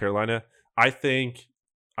Coastal Carolina. I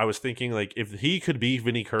was thinking like if he could be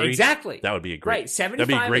Vinny Curry, exactly, that would be a great. Right,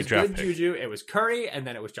 75 was good juju. It was Curry, and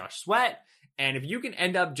then it was Josh Sweat. And if you can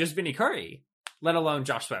end up just Vinny Curry, let alone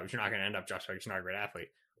Josh Sweat, which you're not going to end up Josh Sweat, you're not a great athlete.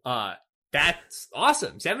 That's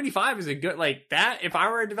awesome. 75 is a good, like that. If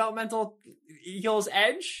I were a developmental Eagles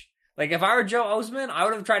edge, like if I were Joe Osman, I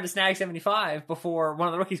would have tried to snag 75 before one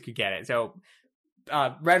of the rookies could get it. So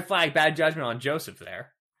red flag, bad judgment on Joseph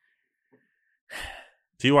there.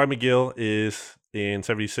 T.Y. McGill is in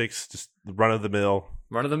 76, just run of the mill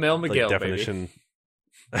McGill, definition.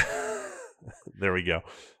 There we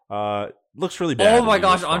go. Looks really bad. Oh my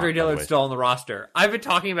gosh, Andre Dillard's still on the roster. I've been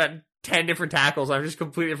talking about 10 different tackles. I've just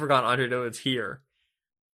completely forgotten Andre Dillard's here.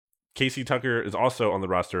 Casey Tucker is also on the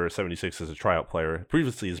roster at 76 as a tryout player.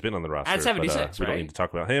 Previously has been on the roster. At 76, we don't need to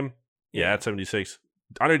talk about him. Yeah, at 76.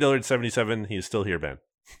 Andre Dillard, 77. He is still here, Ben.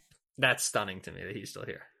 That's stunning to me that he's still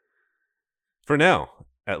here. For now,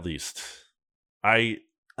 at least. I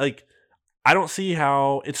don't see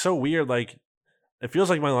how it's so weird. Like, it feels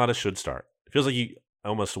like Mailata should start. It feels like he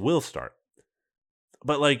almost will start.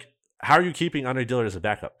 But, like, how are you keeping Andre Dillard as a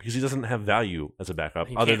backup? Because he doesn't have value as a backup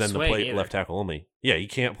other than to play left tackle only. Yeah, he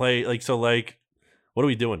can't play. Like, so, like, what are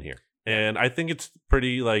we doing here? And I think it's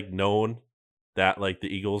pretty, like, known that, like, the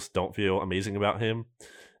Eagles don't feel amazing about him.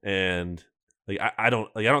 And, like, I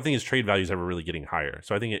don't think his trade value is ever really getting higher.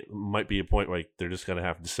 So I think it might be a point where like, they're just going to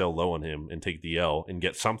have to sell low on him and take the L and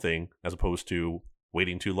get something as opposed to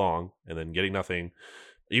waiting too long and then getting nothing.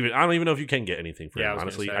 I don't even know if you can get anything for him,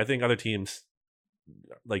 honestly. I think other teams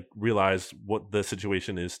like realize what the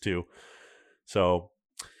situation is too. So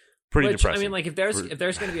pretty Which, depressing. I mean, like if there's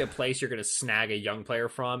going to be a place you're going to snag a young player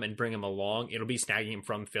from and bring him along, it'll be snagging him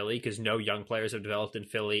from Philly because no young players have developed in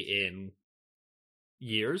Philly in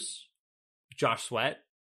years. Josh Sweat.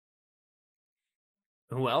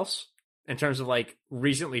 Who else? In terms of like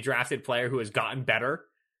recently drafted player who has gotten better.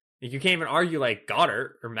 You can't even argue like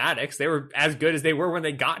Goddard or Maddox. They were as good as they were when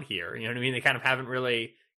they got here. You know what I mean? They kind of haven't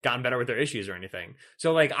really gotten better with their issues or anything.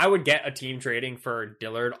 So like I would get a team trading for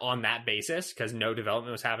Dillard on that basis because no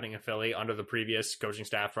development was happening in Philly under the previous coaching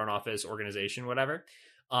staff, front office, organization, whatever.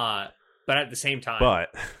 But at the same time,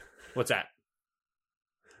 what's that?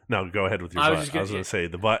 No, go ahead with your I butt. was I was going to say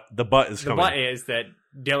the butt is coming. The butt is that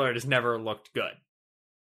Dillard has never looked good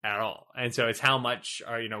at all. And so it's how much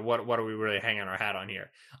are, what are we really hanging our hat on here?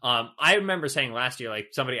 I remember saying last year, like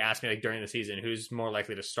somebody asked me like during the season, who's more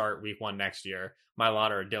likely to start week 1 next year,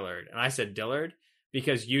 Mailata or Dillard? And I said Dillard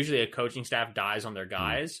because usually a coaching staff dies on their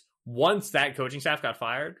guys. Once that coaching staff got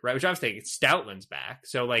fired, right, which I was thinking Stoutland's back.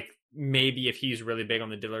 So like maybe if he's really big on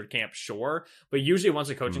the Dillard camp, sure. But usually once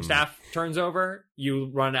a coaching staff turns over, you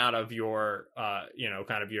run out of your,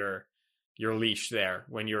 kind of your leash there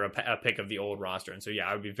when you're a pick of the old roster. And so, yeah,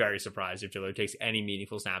 I would be very surprised if Dillard takes any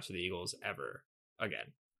meaningful snaps for the Eagles ever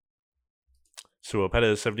again. So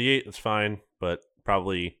Opeta is 78. That's fine, but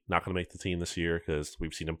probably not going to make the team this year because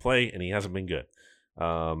we've seen him play and he hasn't been good.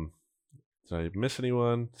 Did I miss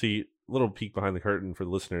anyone? See, little peek behind the curtain for the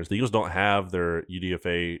listeners. The Eagles don't have their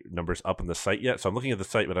UDFA numbers up on the site yet. So I'm looking at the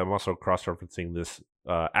site, but I'm also cross-referencing this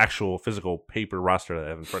actual physical paper roster that I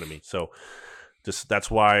have in front of me. So that's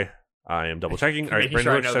why I am double checking. All right,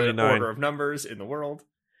 Brandon Roach, 79. The order of numbers in the world.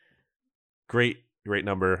 Great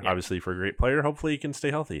number, obviously, for a great player. Hopefully he can stay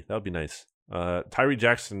healthy. That would be nice. Tyree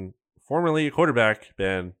Jackson, formerly a quarterback,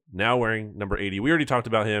 Ben, now wearing number 80. We already talked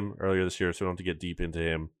about him earlier this year, so we don't have to get deep into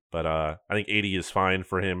him. But I think 80 is fine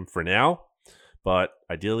for him for now. But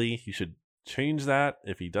ideally, he should change that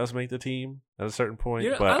if he does make the team at a certain point.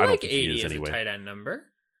 But I don't think 80 he is as anyway. A tight end number.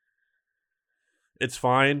 It's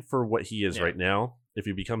fine for what he is right now. If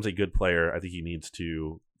he becomes a good player, I think he needs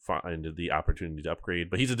to find the opportunity to upgrade.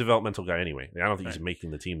 But he's a developmental guy anyway. I don't think he's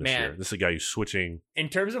making the team this year. This is a guy who's switching. In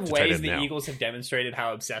terms of ways the Eagles have demonstrated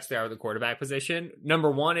how obsessed they are with the quarterback position, number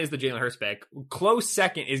 1 is the Jalen Hurts pick. Close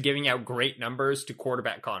second is giving out great numbers to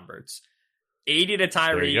quarterback converts. 80 to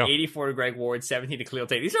Tyree, 84 to Greg Ward, 17 to Khalil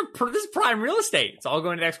Tate. This is prime real estate. It's all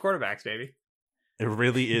going to next quarterbacks, baby. It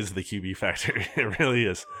really is the QB factor. It really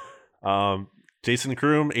is. Jason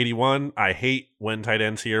Kroom, 81. I hate when tight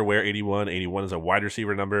ends here wear 81. 81 is a wide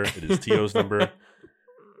receiver number. It is T.O.'s number.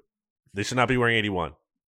 They should not be wearing 81.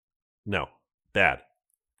 No. Bad.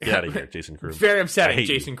 Get out of here, Jason Kroom. Very upsetting,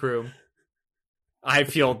 Jason Kroom. I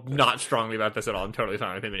feel not strongly about this at all. I'm totally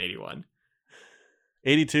fine with him in 81.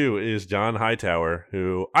 82 is John Hightower,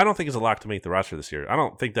 who I don't think is a lock to make the roster this year. I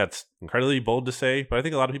don't think that's incredibly bold to say, but I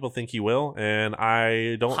think a lot of people think he will, and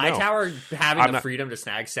I don't know. Hightower having the freedom to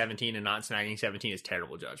snag 17 and not snagging 17 is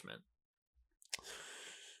terrible judgment.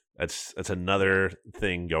 That's another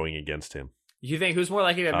thing going against him. You think who's more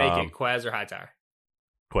likely to make it, Quez or Hightower?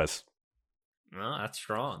 Quez. Oh, that's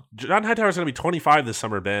strong. John Hightower's going to be 25 this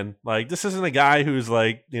summer, Ben. Like, this isn't a guy who's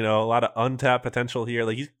like, a lot of untapped potential here.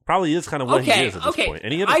 Like, he probably is kind of what he is at this point.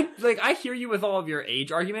 And I hear you with all of your age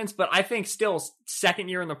arguments, but I think still second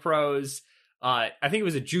year in the pros, I think it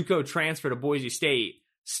was a JUCO transfer to Boise State,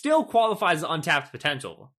 still qualifies as untapped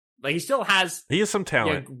potential. Like, he still has some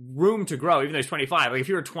talent, room to grow, even though he's 25. Like, if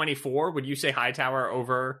you were 24, would you say Hightower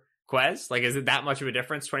over Quez? Like, is it that much of a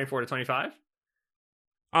difference, 24 to 25?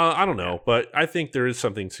 I don't know, but I think there is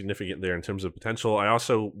something significant there in terms of potential.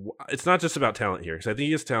 It's not just about talent here, because I think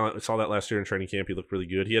he has talent. We saw that last year in training camp. He looked really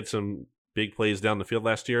good. He had some big plays down the field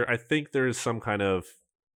last year. I think there is some kind of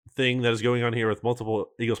thing that is going on here with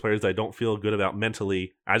multiple Eagles players that I don't feel good about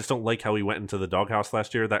mentally. I just don't like how he went into the doghouse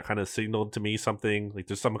last year. That kind of signaled to me something. Like,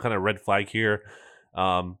 there's some kind of red flag here.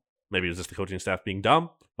 Maybe it was just the coaching staff being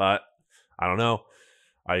dumb, but I don't know.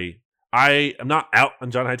 I am not out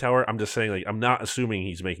on John Hightower. I'm just saying, like, I'm not assuming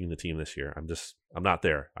he's making the team this year. I'm not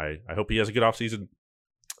there. I hope he has a good offseason.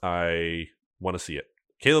 I want to see it.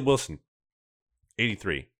 Caleb Wilson,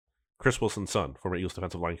 83. Chris Wilson's son, former Eagles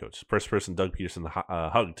defensive line coach. First person Doug Peterson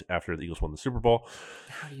hugged after the Eagles won the Super Bowl.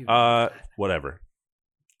 How do you whatever.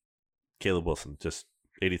 Caleb Wilson, just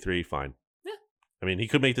 83, fine. Yeah. I mean, he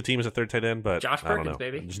could make the team as a third tight end, but Josh I don't Perkins, know.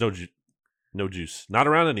 baby. There's no juice. Not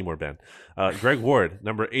around anymore, Ben. Greg Ward,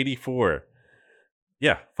 number 84.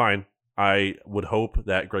 Yeah, fine. I would hope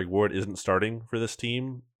that Greg Ward isn't starting for this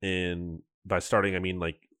team. By starting, I mean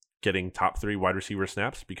like getting top 3 wide receiver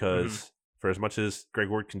snaps, because for as much as Greg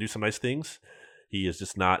Ward can do some nice things, he is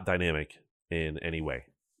just not dynamic in any way.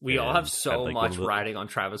 We all have so like, much riding on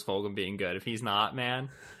Travis Fulgham being good. If he's not, man,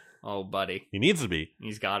 oh, buddy. He needs to be.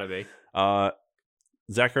 He's got to be.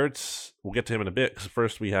 Zach Ertz, we'll get to him in a bit, because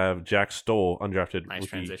first we have Jack Stoll, undrafted. Nice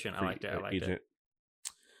transition. I liked it. Agent.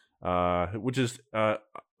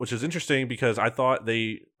 Which is interesting, because I thought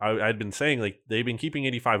I'd been saying, like, they've been keeping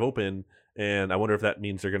 85 open, and I wonder if that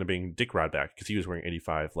means they're going to bring Dick Rod back, because he was wearing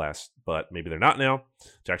 85 last, but maybe they're not now.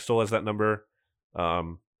 Jack Stoll has that number.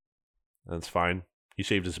 That's fine. He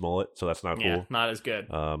shaved his mullet, so that's not cool. Yeah, not as good.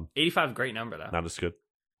 85, great number, though. Not as good.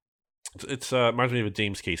 It's reminds me of a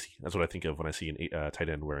James Casey. That's what I think of when I see an tight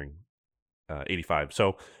end wearing 85.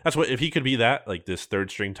 So that's what, if he could be that, like this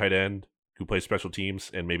third string tight end who plays special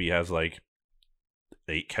teams and maybe has like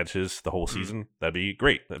 8 catches the whole season, that'd be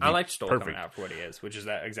great. I like Stoll coming out for what he is, which is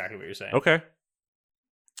that exactly what you're saying. Okay.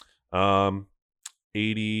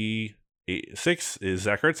 86 is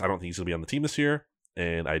Zach Ertz. I don't think he's going to be on the team this year,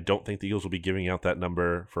 and I don't think the Eagles will be giving out that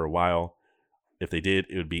number for a while. If they did,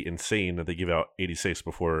 it would be insane that they give out 86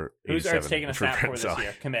 before 87. Who's Ertz taking a snap for this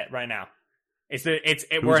year? Commit right now. We're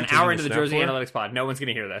we're an hour into the Jersey Analytics pod. No one's going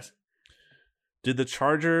to hear this. Did the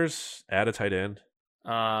Chargers add a tight end?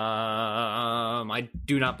 I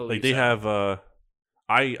do not believe like they have.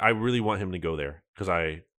 I really want him to go there, because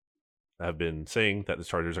I have been saying that the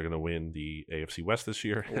Chargers are going to win the AFC West this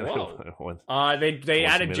year. Whoa. They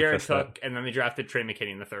added Jared Cook, and then they drafted Trey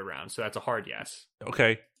McKinney in the 3rd round, so that's a hard yes.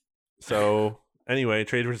 Okay, so anyway,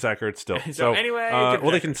 trade for Zach Ertz still. so anyway,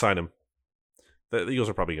 well, they can sign him. The Eagles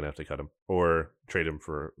are probably going to have to cut him or trade him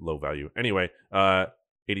for low value. Anyway,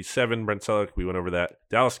 87, Brent Selleck, we went over that.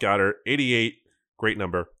 Dallas Goedert, 88, great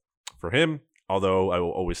number for him. Although I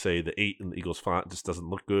will always say the 8 in the Eagles font just doesn't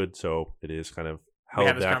look good, so it is kind of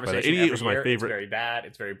held back. But 88 was my favorite. It's very bad.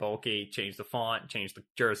 It's very bulky. Change the font. Change the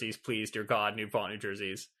jerseys, please, dear God. New font, new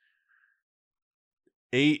jerseys.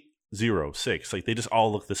 8-0-6, like they just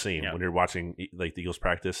all look the same when you're watching like the Eagles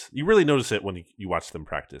practice. You really notice it when you watch them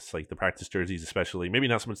practice, like the practice jerseys, especially. Maybe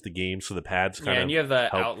not so much the games, so the pads kind of. And you have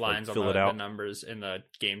the outlines like, on the numbers in the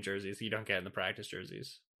game jerseys. You don't get in the practice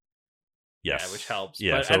jerseys. Yes, yeah, which helps.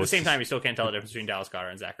 Yeah, but so at the same time, you still can't tell the difference between Dallas Goedert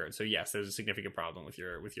and Zach Ertz. So yes, there's a significant problem with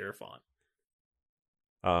your font.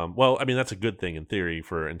 Well, I mean that's a good thing in theory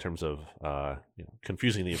in terms of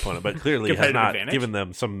confusing the opponent, but clearly has not given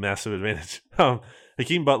them some massive advantage.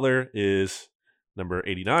 Hakeem Butler is number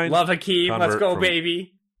 89. Love Hakeem. Let's go,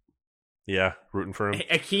 baby. Yeah, rooting for him.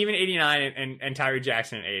 Hakeem in 89 and Tyree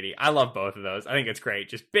Jackson in 80. I love both of those. I think it's great.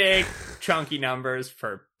 Just big, chunky numbers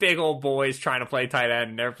for big old boys trying to play tight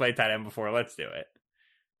end. Never played tight end before. Let's do it.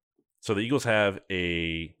 So the Eagles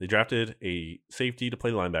they drafted a safety to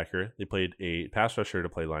play linebacker. They played a pass rusher to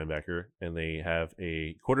play linebacker, and they have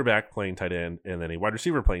a quarterback playing tight end, and then a wide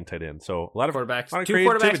receiver playing tight end. So a lot of quarterbacks, a lot of 2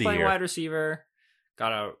 quarterbacks playing here. Wide receiver.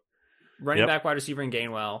 Got a running back, wide receiver, and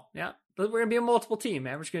Gainwell. Yeah, we're gonna be a multiple team,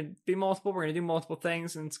 man. We're just gonna be multiple. We're gonna do multiple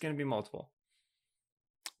things, and it's gonna be multiple.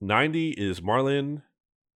 90 is Marlon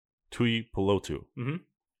Tuipulotu. Mm-hmm.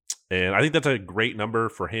 And I think that's a great number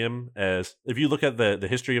for him. As if you look at the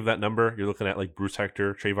history of that number, you're looking at like Bruce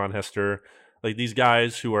Hector, Trayvon Hester, like these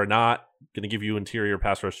guys who are not going to give you interior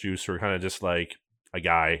pass rush juice, or kind of just like a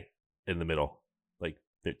guy in the middle, like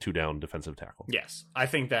 2 down defensive tackle. Yes, I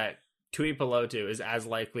think that Tuipulotu is as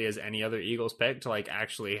likely as any other Eagles pick to like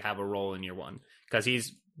actually have a role in year 1, because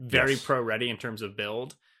he's very pro ready in terms of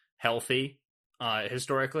build, healthy,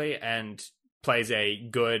 historically, and plays a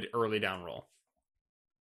good early down role.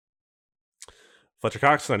 Fletcher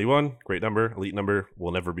Cox, 91, great number, elite number,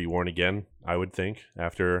 will never be worn again, I would think,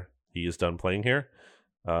 after he is done playing here.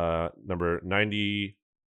 Number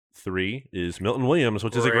 93 is Milton Williams,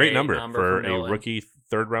 which is a great number for a rookie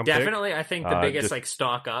 3rd round pick. Definitely, I think the biggest like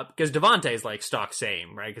stock up, because Devontae is like stock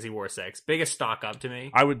same, right? Because he wore 6. Biggest stock up to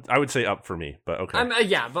me. I would say up for me, but okay.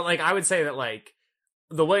 Yeah, but like I would say that like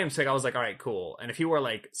the Williams pick, I was like, all right, cool. And if he wore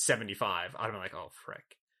like 75, I'd have been like, oh frick.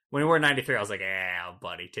 When he wore 93, I was like,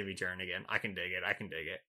 buddy, Timmy Jernigan. I can dig it.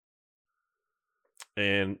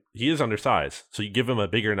 And he is undersized, so you give him a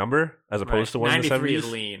bigger number as opposed to one in the 70s. 93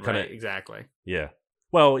 is lean, right? Exactly. Yeah.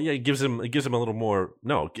 Well, yeah, it gives him a little more.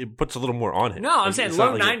 No, it puts a little more on him. No, I'm saying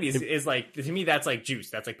low 90s is like, to me, that's like juice.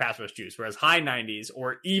 That's like pass rush juice. Whereas high 90s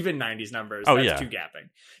or even 90s numbers, that's 2 gapping.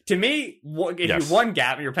 To me, if you're 1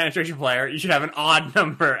 gap and you're a penetration player, you should have an odd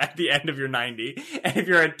number at the end of your 90. And if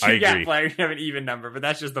you're a 2 gap player, you should have an even number. But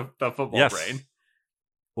that's just the football brain.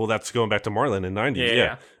 Well, that's going back to Marlon in 90.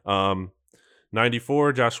 Yeah.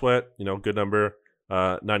 94, Josh Sweat, good number.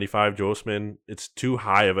 95, Joe Osman. It's too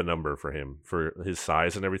high of a number for him for his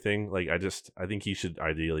size and everything. Like I think he should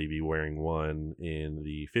ideally be wearing one in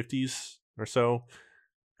the 50s or so,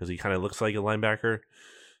 because he kind of looks like a linebacker.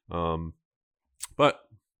 But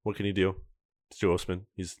What can he do? It's Joe Osman.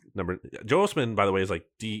 Joe Osman, by the way, is like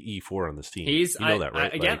DE4 on this team. You know that,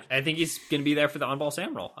 right? I think he's going to be there for the on-ball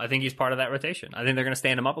Sam role. I think he's part of that rotation. I think they're going to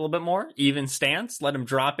stand him up a little bit more, even stance, let him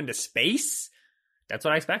drop into space. That's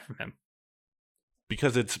what I expect from him.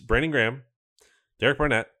 Because it's Brandon Graham, Derek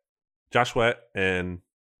Barnett, Josh Sweat, and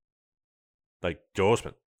like Joe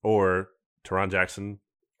Osman or Teron Jackson.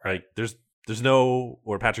 Right? There's no,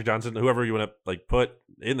 or Patrick Johnson, whoever you want to like put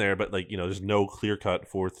in there, but like, there's no clear-cut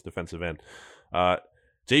fourth defensive end.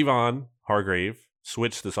 Javon Hargrave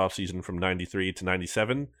switched this offseason from 93 to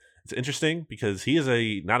 97. It's interesting because he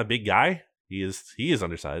is not a big guy. He is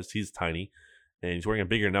undersized. He's tiny, and he's wearing a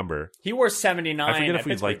bigger number. He wore 79. I forget if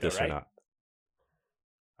we like this or not.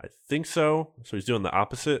 I think so. So he's doing the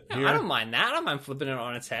opposite here. I don't mind that. I don't mind flipping it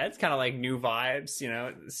on its head. It's kind of like new vibes,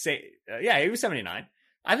 he was 79.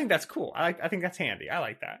 I think that's cool. I think that's handy. I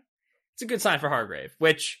like that. It's a good sign for Hargrave,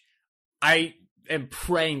 which I am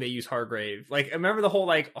praying they use Hargrave. Like, remember the whole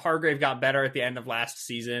like Hargrave got better at the end of last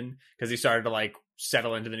season because he started to like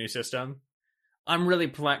settle into the new system. I'm really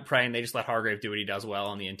praying they just let Hargrave do what he does well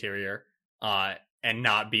on the interior, and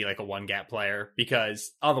not be like a one gap player,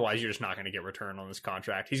 because otherwise you're just not going to get return on this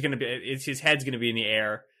contract. His head's going to be in the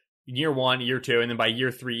air year 1, year 2, and then by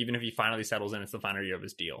year 3, even if he finally settles in, it's the final year of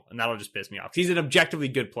his deal, and that'll just piss me off. He's an objectively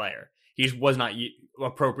good player. He just was not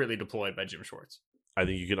appropriately deployed by Jim Schwartz. I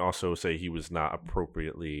think you can also say he was not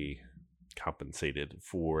appropriately compensated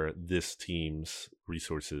for this team's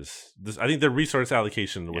resources. I think the resource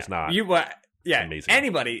allocation was not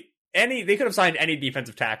amazing. They could have signed any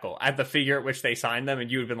defensive tackle at the figure at which they signed them,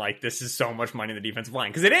 and you would have been like, this is so much money in the defensive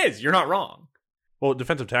line. Because it is. You're not wrong. Well,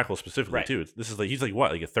 defensive tackle specifically, right. too. This is like, he's like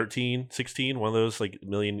what? Like a 13, 16? One of those like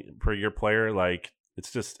million per year player? Like,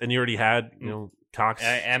 it's just, and you already had, Cox.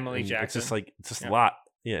 Emily Jackson. It's just a lot.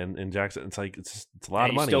 Yeah, and Jackson, it's like, it's a lot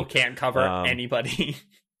of money. You still can't cover anybody.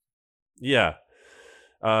 Yeah.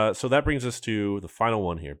 So that brings us to the final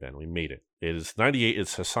one here, Ben. We made it. It is 98.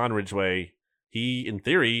 It's Hassan Ridgeway. He, in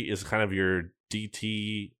theory, is kind of your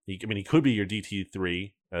DT. He could be your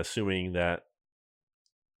DT3, assuming that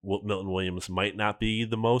Milton Williams might not be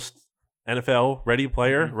the most NFL-ready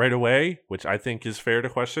player right away, which I think is fair to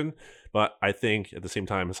question. But I think at the same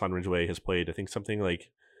time, Hassan Ridgeway has played, I think, something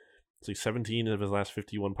like 17 of his last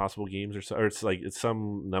 51 possible games or so. Or it's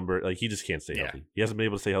some number. Like, he just can't stay healthy. He hasn't been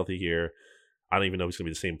able to stay healthy here. I don't even know if he's going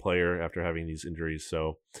to be the same player after having these injuries.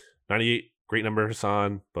 So 98. Great number,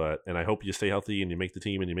 Hassan, and I hope you stay healthy and you make the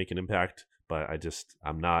team and you make an impact. But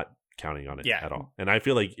I'm not counting on it at all. And I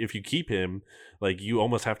feel like if you keep him, like, you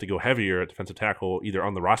almost have to go heavier at defensive tackle, either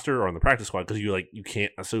on the roster or on the practice squad, because you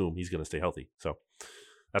can't assume he's going to stay healthy. So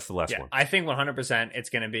that's the last one. I think 100% it's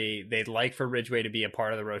going to be, they'd like for Ridgeway to be a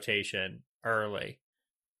part of the rotation early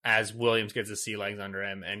as Williams gets his sea legs under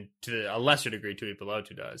him, and to a lesser degree,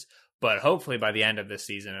 Tuipulotu does. But hopefully by the end of this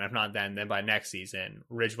season, and if not then by next season,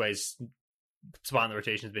 Ridgeway's spot in the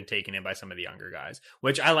rotation has been taken in by some of the younger guys,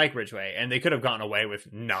 which I like Ridgeway, and they could have gotten away with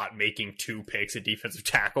not making 2 picks at defensive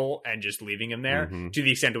tackle and just leaving him there to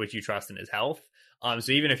the extent to which you trust in his health.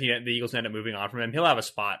 So even if the Eagles end up moving on from him, he'll have a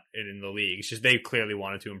spot in the league. It's just they clearly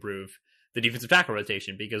wanted to improve the defensive tackle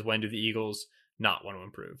rotation, because when do the Eagles not want to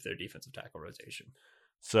improve their defensive tackle rotation?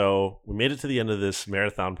 So we made it to the end of this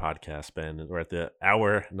marathon podcast, Ben. We're at the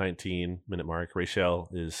hour 19-minute mark.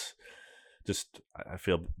 Rachel is just, I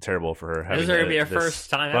feel terrible for her. This is going to be her first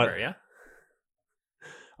time ever, yeah?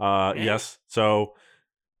 Yes. So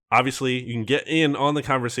obviously you can get in on the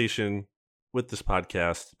conversation with this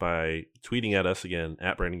podcast by tweeting at us again,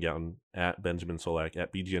 at Brandon Gowton, at Benjamin Solak,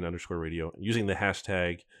 at BGN_radio, using the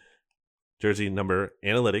hashtag jersey number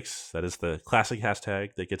analytics. That is the classic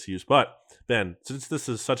hashtag that gets used. But Ben, since this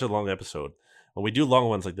is such a long episode, when we do long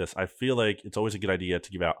ones like this, I feel like it's always a good idea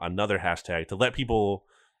to give out another hashtag to let people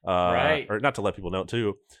or not to let people know,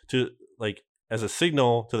 to like as a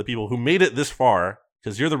signal to the people who made it this far,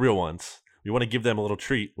 because you're the real ones. We want to give them a little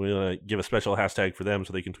treat. We want to give a special hashtag for them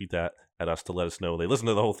so they can tweet that at us to let us know they listen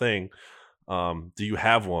to the whole thing. Do you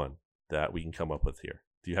have one that we can come up with here?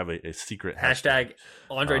 Do you have a secret hashtag?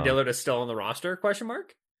 Andre Dillard is still on the roster? ?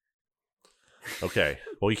 Okay.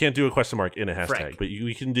 Well, you can't do a question mark in a hashtag, Frank. But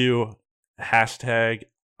we can do hashtag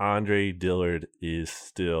Andre Dillard is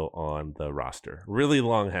still on the roster. Really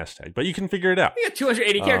long hashtag, but you can figure it out. We got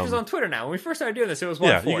 280 characters on Twitter now. When we first started doing this, it was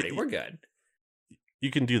 140. We're good. You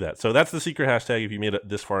can do that. So that's the secret hashtag if you made it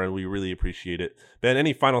this far, and we really appreciate it. Ben,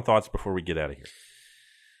 any final thoughts before we get out of here?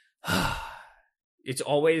 it's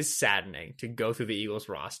always saddening to go through the Eagles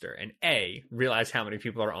roster and A, realize how many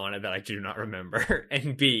people are on it that I do not remember,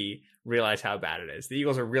 and B, realize how bad it is. The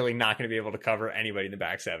Eagles are really not going to be able to cover anybody in the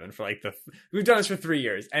back seven for like we've done this for 3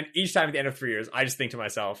 years. And each time at the end of 3 years, I just think to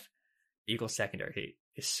myself, Eagles secondary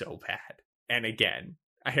is so bad. And again,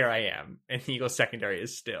 here I am, and the Eagles secondary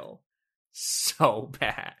is still so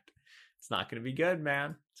bad. It's not going to be good,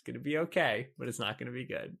 man. It's going to be okay, but it's not going to be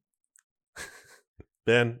good.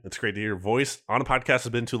 Ben, it's great to hear your voice on a podcast. Has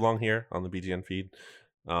been too long here on the BGN feed.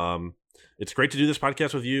 It's great to do this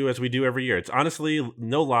podcast with you as we do every year. It's honestly,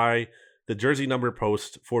 no lie, the jersey number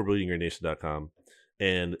post for BleedingGreenNation.com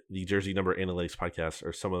and the jersey number analytics podcast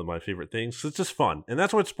are some of my favorite things. It's just fun, and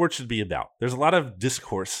that's what sports should be about. There's a lot of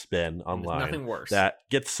discourse, Ben, online. There's nothing worse. That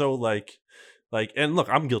gets so like, and look,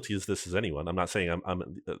 I'm guilty as this as anyone. I'm not saying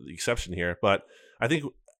I'm the exception here, but I think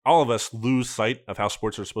all of us lose sight of how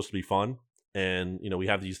sports are supposed to be fun. And, you know, we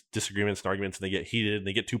have these disagreements and arguments, and they get heated and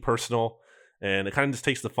they get too personal, and it kind of just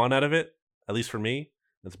takes the fun out of it, at least for me.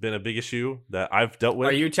 It's been a big issue that I've dealt with.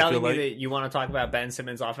 Are you telling me that you want to talk about Ben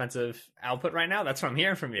Simmons' offensive output right now? That's what I'm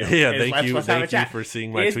hearing from you. Yeah, thank you for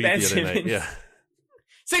seeing my tweet the other night. Yeah.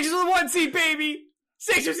 Sixers with 1 seed, baby!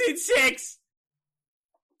 Sixers in 6!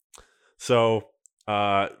 So,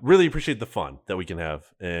 really appreciate the fun that we can have,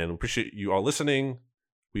 and appreciate you all listening.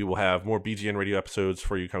 We will have more BGN radio episodes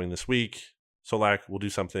for you coming this week. Solak, we'll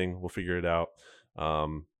do something. We'll figure it out.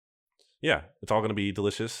 Yeah, it's all going to be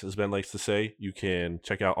delicious, as Ben likes to say. You can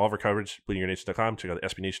check out all of our coverage, BleedingGreenNation.com. Check out the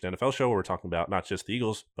SB Nation NFL show, where we're talking about not just the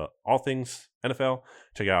Eagles, but all things NFL.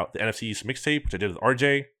 Check out the NFC East mixtape, which I did with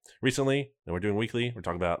RJ recently, and we're doing weekly. We're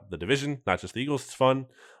talking about the division, not just the Eagles. It's fun.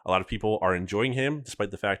 A lot of people are enjoying him,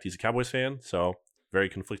 despite the fact he's a Cowboys fan. So very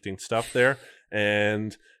conflicting stuff there.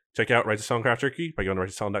 And check out Right to Sell and Craft Turkey by going to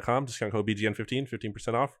righttoselling.com. Discount code BGN15,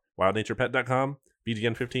 15% off. WildNaturePet.com,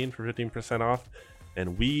 BGN15 for 15% off.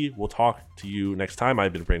 And we will talk to you next time.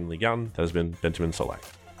 I've been Brandon Lee Gowton. That has been Benjamin Solak.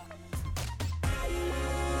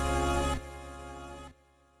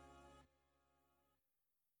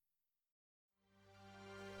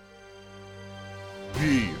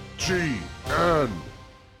 BGN.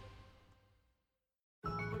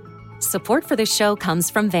 Support for this show comes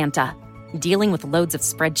from Vanta. Dealing with loads of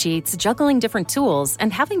spreadsheets, juggling different tools,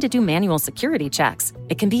 and having to do manual security checks,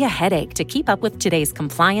 it can be a headache to keep up with today's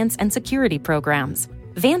compliance and security programs.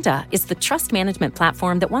 Vanta is the trust management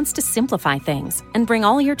platform that wants to simplify things and bring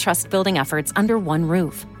all your trust-building efforts under one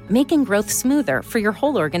roof, making growth smoother for your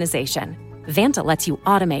whole organization. Vanta lets you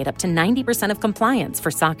automate up to 90% of compliance for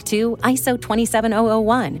SOC 2, ISO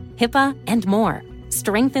 27001, HIPAA, and more.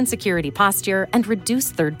 Strengthen security posture and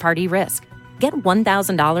reduce third-party risk. Get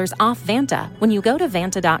 $1,000 off Vanta when you go to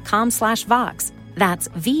vanta.com/Vox. That's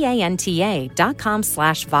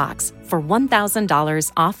VANTA.com/Vox for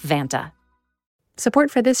 $1,000 off Vanta.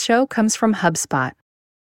 Support for this show comes from HubSpot.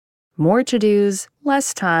 More to-dos,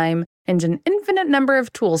 less time, and an infinite number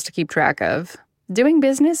of tools to keep track of. Doing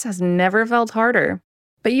business has never felt harder.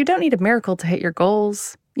 But you don't need a miracle to hit your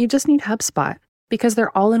goals. You just need HubSpot, because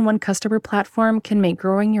their all-in-one customer platform can make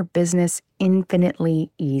growing your business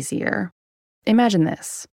infinitely easier. Imagine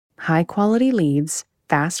this: high-quality leads,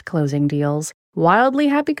 fast closing deals, wildly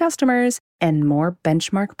happy customers, and more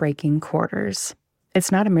benchmark-breaking quarters.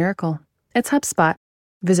 It's not a miracle. It's HubSpot.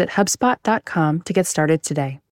 Visit HubSpot.com to get started today.